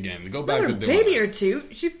music again. Go back to doing baby or two?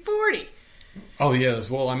 She's 40. Oh, yes.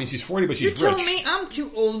 Well, I mean, she's 40, but she's rich. You told me I'm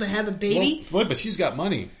too old to have a baby. Well, but she's got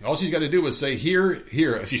money. All she's got to do is say,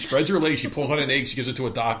 here. She spreads her legs, she pulls out an egg, she gives it to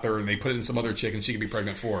a doctor, and they put it in some other chick, and she can be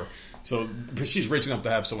pregnant for her. So she's rich enough to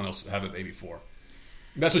have someone else have a baby for her.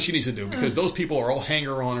 That's what she needs to do, because those people are all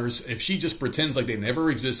hanger-oners. If she just pretends like they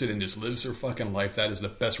never existed and just lives her fucking life, that is the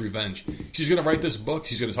best revenge. She's going to write this book.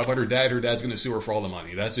 She's going to talk about her dad. Her dad's going to sue her for all the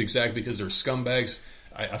money. That's exactly because they're scumbags.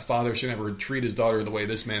 A father should never treat his daughter the way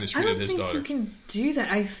this man has treated his daughter. I don't think you can do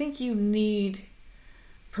that. I think you need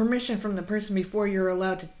permission from the person before you're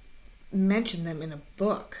allowed to mention them in a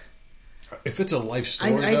book. If it's a life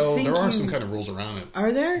story, though, there are some kind of rules around it.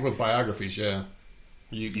 Are there? With biographies, yeah.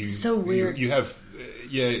 So weird. You have,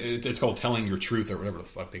 it's called telling your truth or whatever the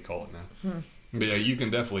fuck they call it now. But yeah, you can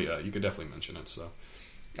definitely mention it. So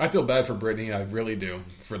I feel bad for Britney. I really do,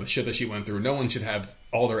 for the shit that she went through. No one should have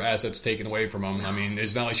all their assets taken away from them. I mean,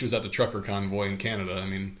 it's not like she was at the trucker convoy in Canada. I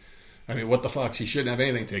mean, what the fuck? She shouldn't have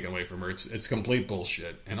anything taken away from her. It's complete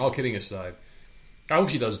bullshit. And all kidding aside, I hope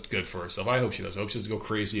she does good for herself. I hope she does. I hope she doesn't go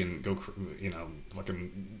crazy and go,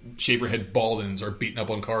 fucking shave her head bald and start beating up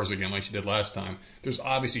on cars again like she did last time. There's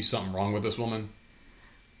obviously something wrong with this woman.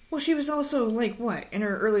 Well, she was also, like, what, in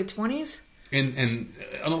her early 20s? And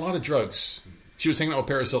on a lot of drugs. She was hanging out with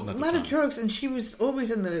Paris Hilton at the time. A lot of drugs, and she was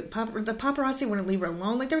always in the paparazzi wouldn't leave her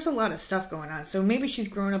alone. Like, there was a lot of stuff going on. So maybe she's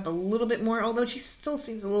grown up a little bit more, although she still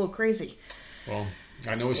seems a little crazy. Well,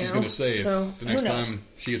 I know what she's going to say. If the next time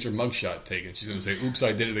she gets her mugshot taken, she's going to say, oops,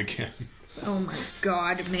 I did it again. Oh, my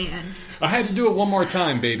God, man. I had to do it one more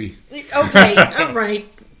time, baby. Okay, all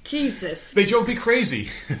right. Jesus. They drove me crazy.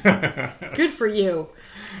 Good for you.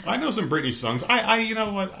 I know some Britney songs. You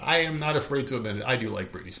know what? I am not afraid to admit it. I do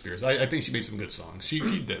like Britney Spears. I think she made some good songs. She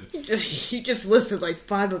did. You just listed like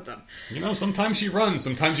 5 of them. You know, sometimes she runs,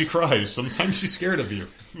 sometimes she cries, sometimes she's scared of you.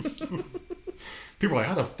 People are like,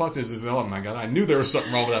 how the fuck is this? Oh my God, I knew there was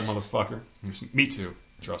something wrong with that motherfucker. Me too.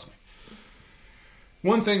 Trust me.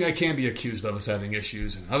 One thing I can be accused of is having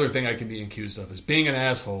issues. Another thing I can be accused of is being an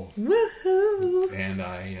asshole. Woohoo! And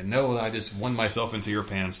I know that I just won myself into your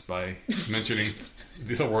pants by mentioning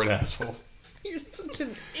the word asshole. You're such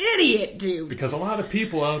an idiot, dude. Because a lot of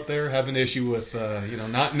people out there have an issue with,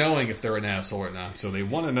 not knowing if they're an asshole or not. So they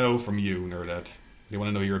want to know from you, Nerdette. They want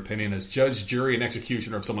to know your opinion as judge, jury, and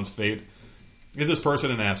executioner of someone's fate. Is this person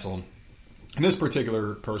an asshole? And this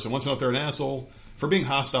particular person wants to know if they're an asshole for being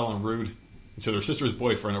hostile and rude to their sister's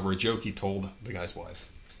boyfriend over a joke he told the guy's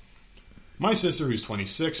wife. My sister, who's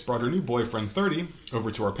 26, brought her new boyfriend, 30,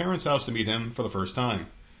 over to our parents' house to meet him for the first time.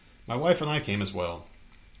 My wife and I came as well.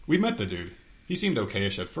 We met the dude. He seemed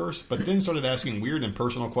okayish at first, but then started asking weird and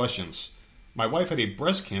personal questions. My wife had a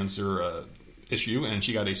breast cancer issue, and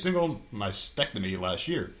she got a single mastectomy last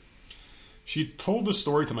year. She told the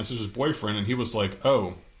story to my sister's boyfriend, and he was like,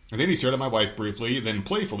 oh. And then he stared at my wife briefly, then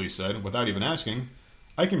playfully said, without even asking,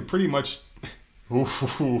 I can pretty much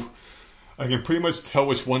tell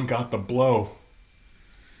which one got the blow.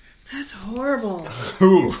 That's horrible.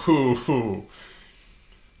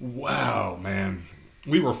 Wow, man.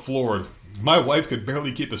 We were floored. My wife could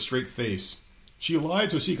barely keep a straight face. She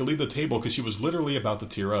lied so she could leave the table because she was literally about to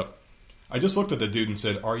tear up. I just looked at the dude and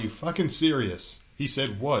said, are you fucking serious? He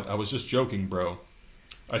said, what? I was just joking, bro.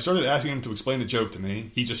 I started asking him to explain the joke to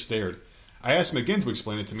me. He just stared. I asked him again to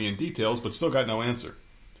explain it to me in details, but still got no answer.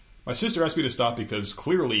 My sister asked me to stop because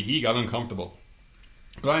clearly he got uncomfortable.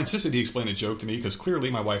 But I insisted he explain the joke to me because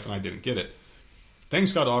clearly my wife and I didn't get it.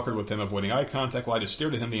 Things got awkward with him avoiding eye contact while I just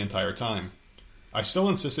stared at him the entire time. I still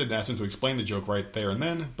insisted and asked him to explain the joke right there and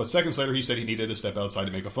then, but seconds later he said he needed to step outside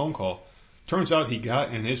to make a phone call. Turns out he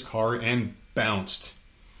got in his car and bounced.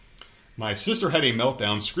 My sister had a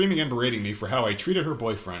meltdown, screaming and berating me for how I treated her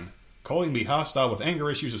boyfriend, calling me hostile with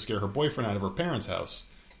anger issues to scare her boyfriend out of her parents' house.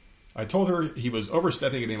 I told her he was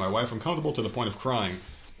overstepping and made my wife uncomfortable to the point of crying.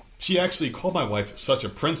 She actually called my wife such a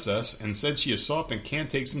princess and said she is soft and can't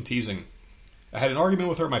take some teasing. I had an argument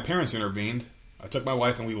with her, my parents intervened. I took my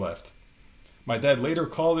wife and we left. My dad later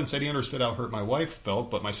called and said he understood how hurt my wife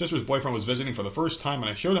felt, but my sister's boyfriend was visiting for the first time and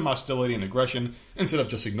I showed him hostility and aggression instead of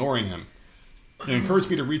just ignoring him. He encouraged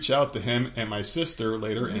me to reach out to him and my sister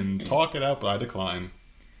later and talk it out, but I declined.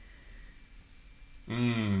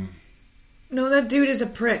 No, that dude is a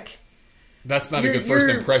prick. That's not a good first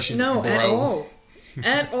impression, no, bro. at all.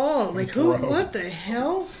 At all. Like, who? Bro. What the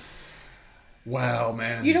hell? Wow,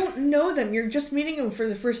 man. You don't know them. You're just meeting them for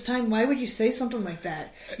the first time. Why would you say something like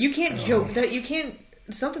that? You can't joke. That you can't...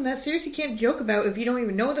 Something that serious you can't joke about if you don't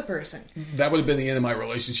even know the person. That would have been the end of my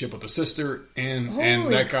relationship with the sister, and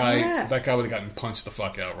that guy would have gotten punched the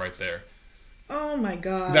fuck out right there. Oh my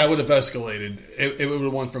god. That would have escalated. It would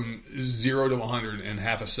have went from 0 to 100 in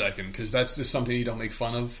half a second, because that's just something you don't make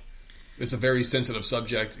fun of. It's a very sensitive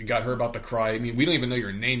subject. You got her about to cry. I mean, we don't even know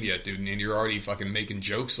your name yet, dude, and you're already fucking making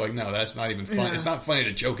jokes. Like, no, that's not even fun. Yeah. It's not funny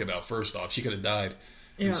to joke about, first off. She could have died.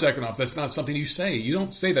 Yeah. And second off, that's not something you say. You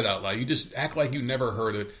don't say that out loud. You just act like you never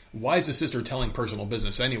heard it. Why is the sister telling personal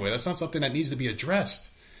business anyway? That's not something that needs to be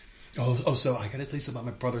addressed. So I gotta tell you something about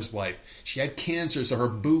my brother's wife. She had cancer, so her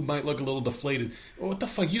boob might look a little deflated. What the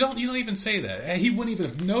fuck? You don't even say that. He wouldn't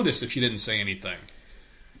even have noticed if she didn't say anything.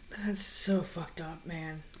 That's so fucked up,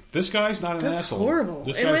 man. This guy's not an asshole. That's horrible.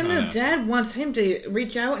 And when the dad wants him to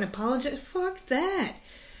reach out and apologize, fuck that.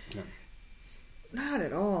 Yeah. Not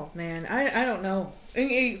at all, man. I don't know.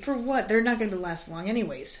 For what? They're not going to last long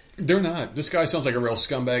anyways. They're not. This guy sounds like a real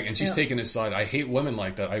scumbag, and she's taking his side. I hate women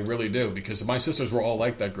like that. I really do, because my sisters were all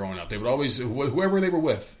like that growing up. They would always, whoever they were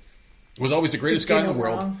with, was always the greatest guy in the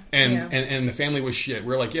world, and the family was shit.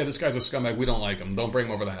 We're like, yeah, this guy's a scumbag. We don't like him. Don't bring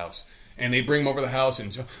him over the house. And they bring him over the house,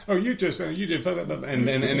 and you did, and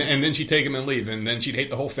then she'd take him and leave, and then she'd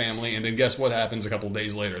hate the whole family, and then guess what happens a couple of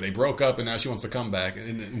days later? They broke up, and now she wants to come back,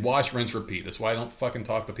 and wash, rinse, repeat. That's why I don't fucking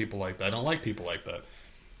talk to people like that. I don't like people like that.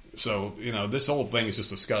 So, this whole thing is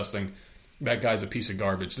just disgusting. That guy's a piece of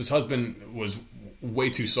garbage. This husband was way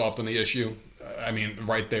too soft on the issue. I mean,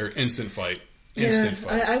 right there, instant fight. Instant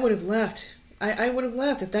fight. I would have left. I would have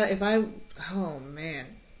left oh man.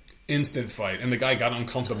 Instant fight, and the guy got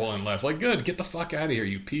uncomfortable and left. Like, good, get the fuck out of here,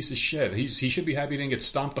 you piece of shit. He should be happy he didn't get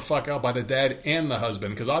stomped the fuck out by the dad and the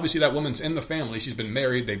husband, because obviously that woman's in the family. She's been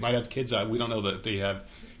married. They might have kids. We don't know that they have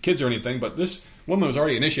kids or anything, but this woman was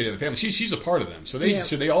already initiated in the family. She's a part of them, so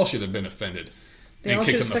they all should have been offended and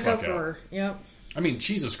kicked him the fuck out. Yep. I mean,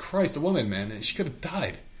 Jesus Christ, the woman, man, she could have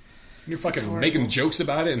died. And you're fucking making jokes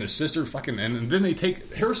about it, and the sister fucking, and then they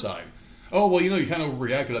take her side. Oh, well, you kind of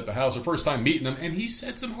overreacted at the house the first time meeting him, and he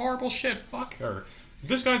said some horrible shit. Fuck her.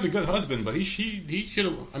 This guy's a good husband, but he should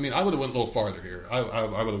have... I mean, I would have went a little farther here.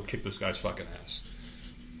 I would have kicked this guy's fucking ass.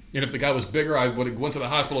 And if the guy was bigger, I would have went to the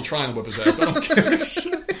hospital trying to whip his ass. I don't give a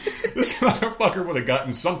shit. This motherfucker would have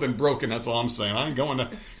gotten something broken, that's all I'm saying. I ain't going to...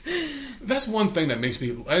 That's one thing that makes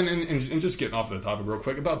me... And just getting off the topic real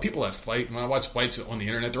quick, about people that fight. When I watch fights on the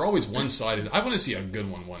internet, they're always one-sided. I want to see a good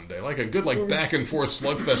one day. Like a good back-and-forth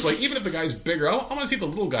slugfest. Like, even if the guy's bigger, I want to see the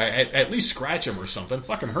little guy at least scratch him or something.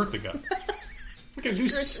 Fucking hurt the guy. Fucking do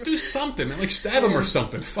something, man. Like, stab him or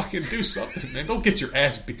something. Fucking do something, man. Don't get your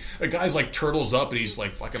ass beat. The guy's like turtles up and he's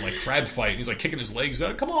like fucking like crab fight. He's like kicking his legs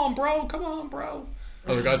out. Come on, bro.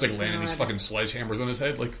 Other guy's like landing these fucking sledgehammers on his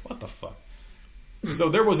head. Like, what the fuck? So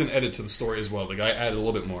there was an edit to the story as well. The guy added a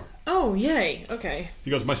little bit more. Oh, yay. Okay.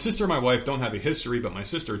 He goes, my sister and my wife don't have a history, but my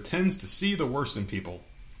sister tends to see the worst in people.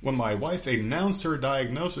 When my wife announced her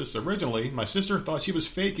diagnosis originally, my sister thought she was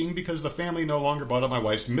faking because the family no longer brought up my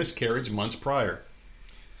wife's miscarriage months prior.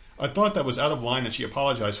 I thought that was out of line and she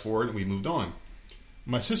apologized for it and we moved on.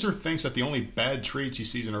 My sister thinks that the only bad trait she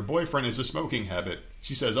sees in her boyfriend is a smoking habit.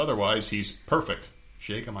 She says otherwise he's perfect.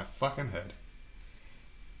 Shaking my fucking head.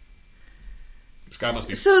 This guy must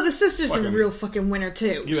be. So the sister's a real fucking winner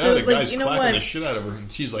too. Yeah, so, the guy's clapping the shit out of her,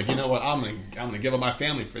 and she's like, you know what? I'm gonna give up my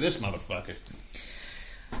family for this motherfucker.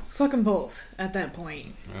 Fuck them both at that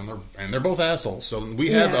point. And they're both assholes. So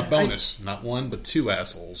we have a bonus, not one but two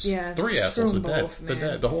assholes. Yeah, 3 assholes.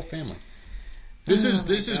 The whole family. This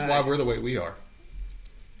is why we're the way we are.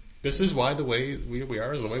 This is why the way we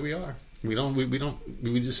are is the way we are. We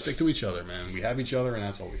just stick to each other, man. We have each other, and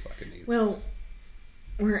that's all we fucking need. Well.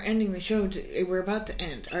 We're ending the show. We're about to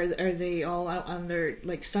end. Are they all out on their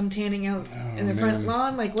sun tanning out in the front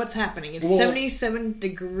lawn? Like, what's happening? It's 77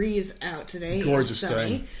 degrees out today. Gorgeous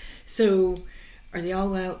day. So, are they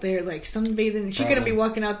all out there sunbathing? Is she gonna be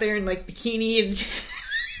walking out there in bikini and?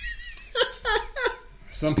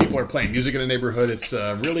 Some people are playing music in the neighborhood. It's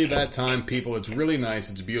really that time, people. It's really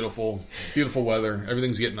nice. It's beautiful. Beautiful weather.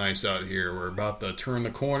 Everything's getting nice out here. We're about to turn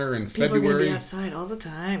the corner in February. People are going to be outside all the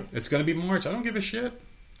time. It's going to be March. I don't give a shit.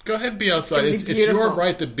 Go ahead and be outside. It's your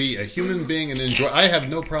right to be a human being and enjoy. I have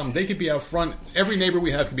no problem. They could be out front. Every neighbor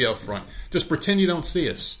we have could be out front. Just pretend you don't see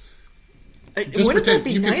us. Just wouldn't that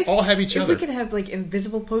be nice? Can all have each other. If we could have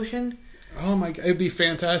invisible potion. Oh my God, it'd be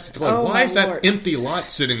fantastic. Why is that empty lot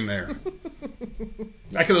sitting there?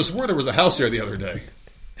 I could have swore there was a house there the other day.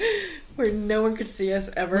 Where no one could see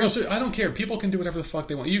us ever. No, I don't care. People can do whatever the fuck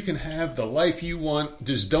they want. You can have the life you want.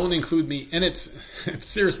 Just don't include me in it.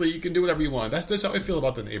 Seriously, you can do whatever you want. That's how I feel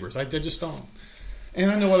about the neighbors. I just don't.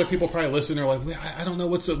 And I know other people probably listen. They're like, I don't know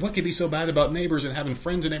what could be so bad about neighbors and having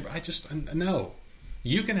friends and neighbors. No.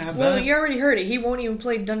 You can have that. Well, you already heard it. He won't even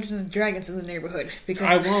play Dungeons and Dragons in the neighborhood. Because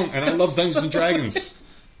I won't, and I love Dungeons and Dragons.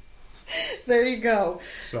 There you go.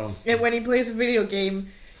 So, and when he plays a video game,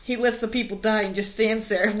 he lets the people die and just stands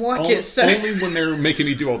there and watches. So. Only when they're making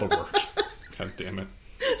me do all the work. God damn it.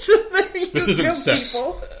 So there you this isn't go, sex.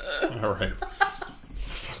 People. All right.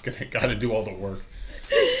 Fucking I gotta do all the work.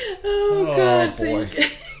 Oh, God. Boy.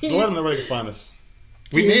 So let them know where they can find us.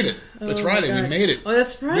 We made it. That's right. We made it. Oh,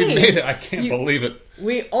 that's right. We made it. I can't believe it.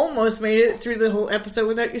 We almost made it through the whole episode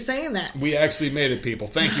without you saying that. We actually made it, people.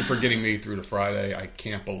 Thank you for getting me through to Friday. I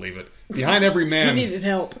can't believe it. Behind every man... You needed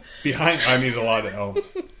help. I needed a lot of help.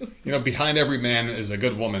 Behind every man is a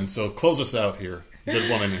good woman. So close us out here. Good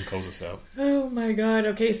woman, and close us out. Oh, my God.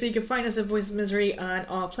 Okay, so you can find us at Voice of Misery on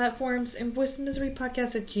all platforms and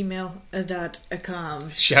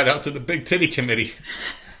voiceofmiserypodcast@gmail.com. Shout out to the Big Titty Committee.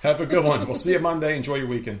 Have a good one. We'll see you Monday. Enjoy your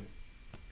weekend.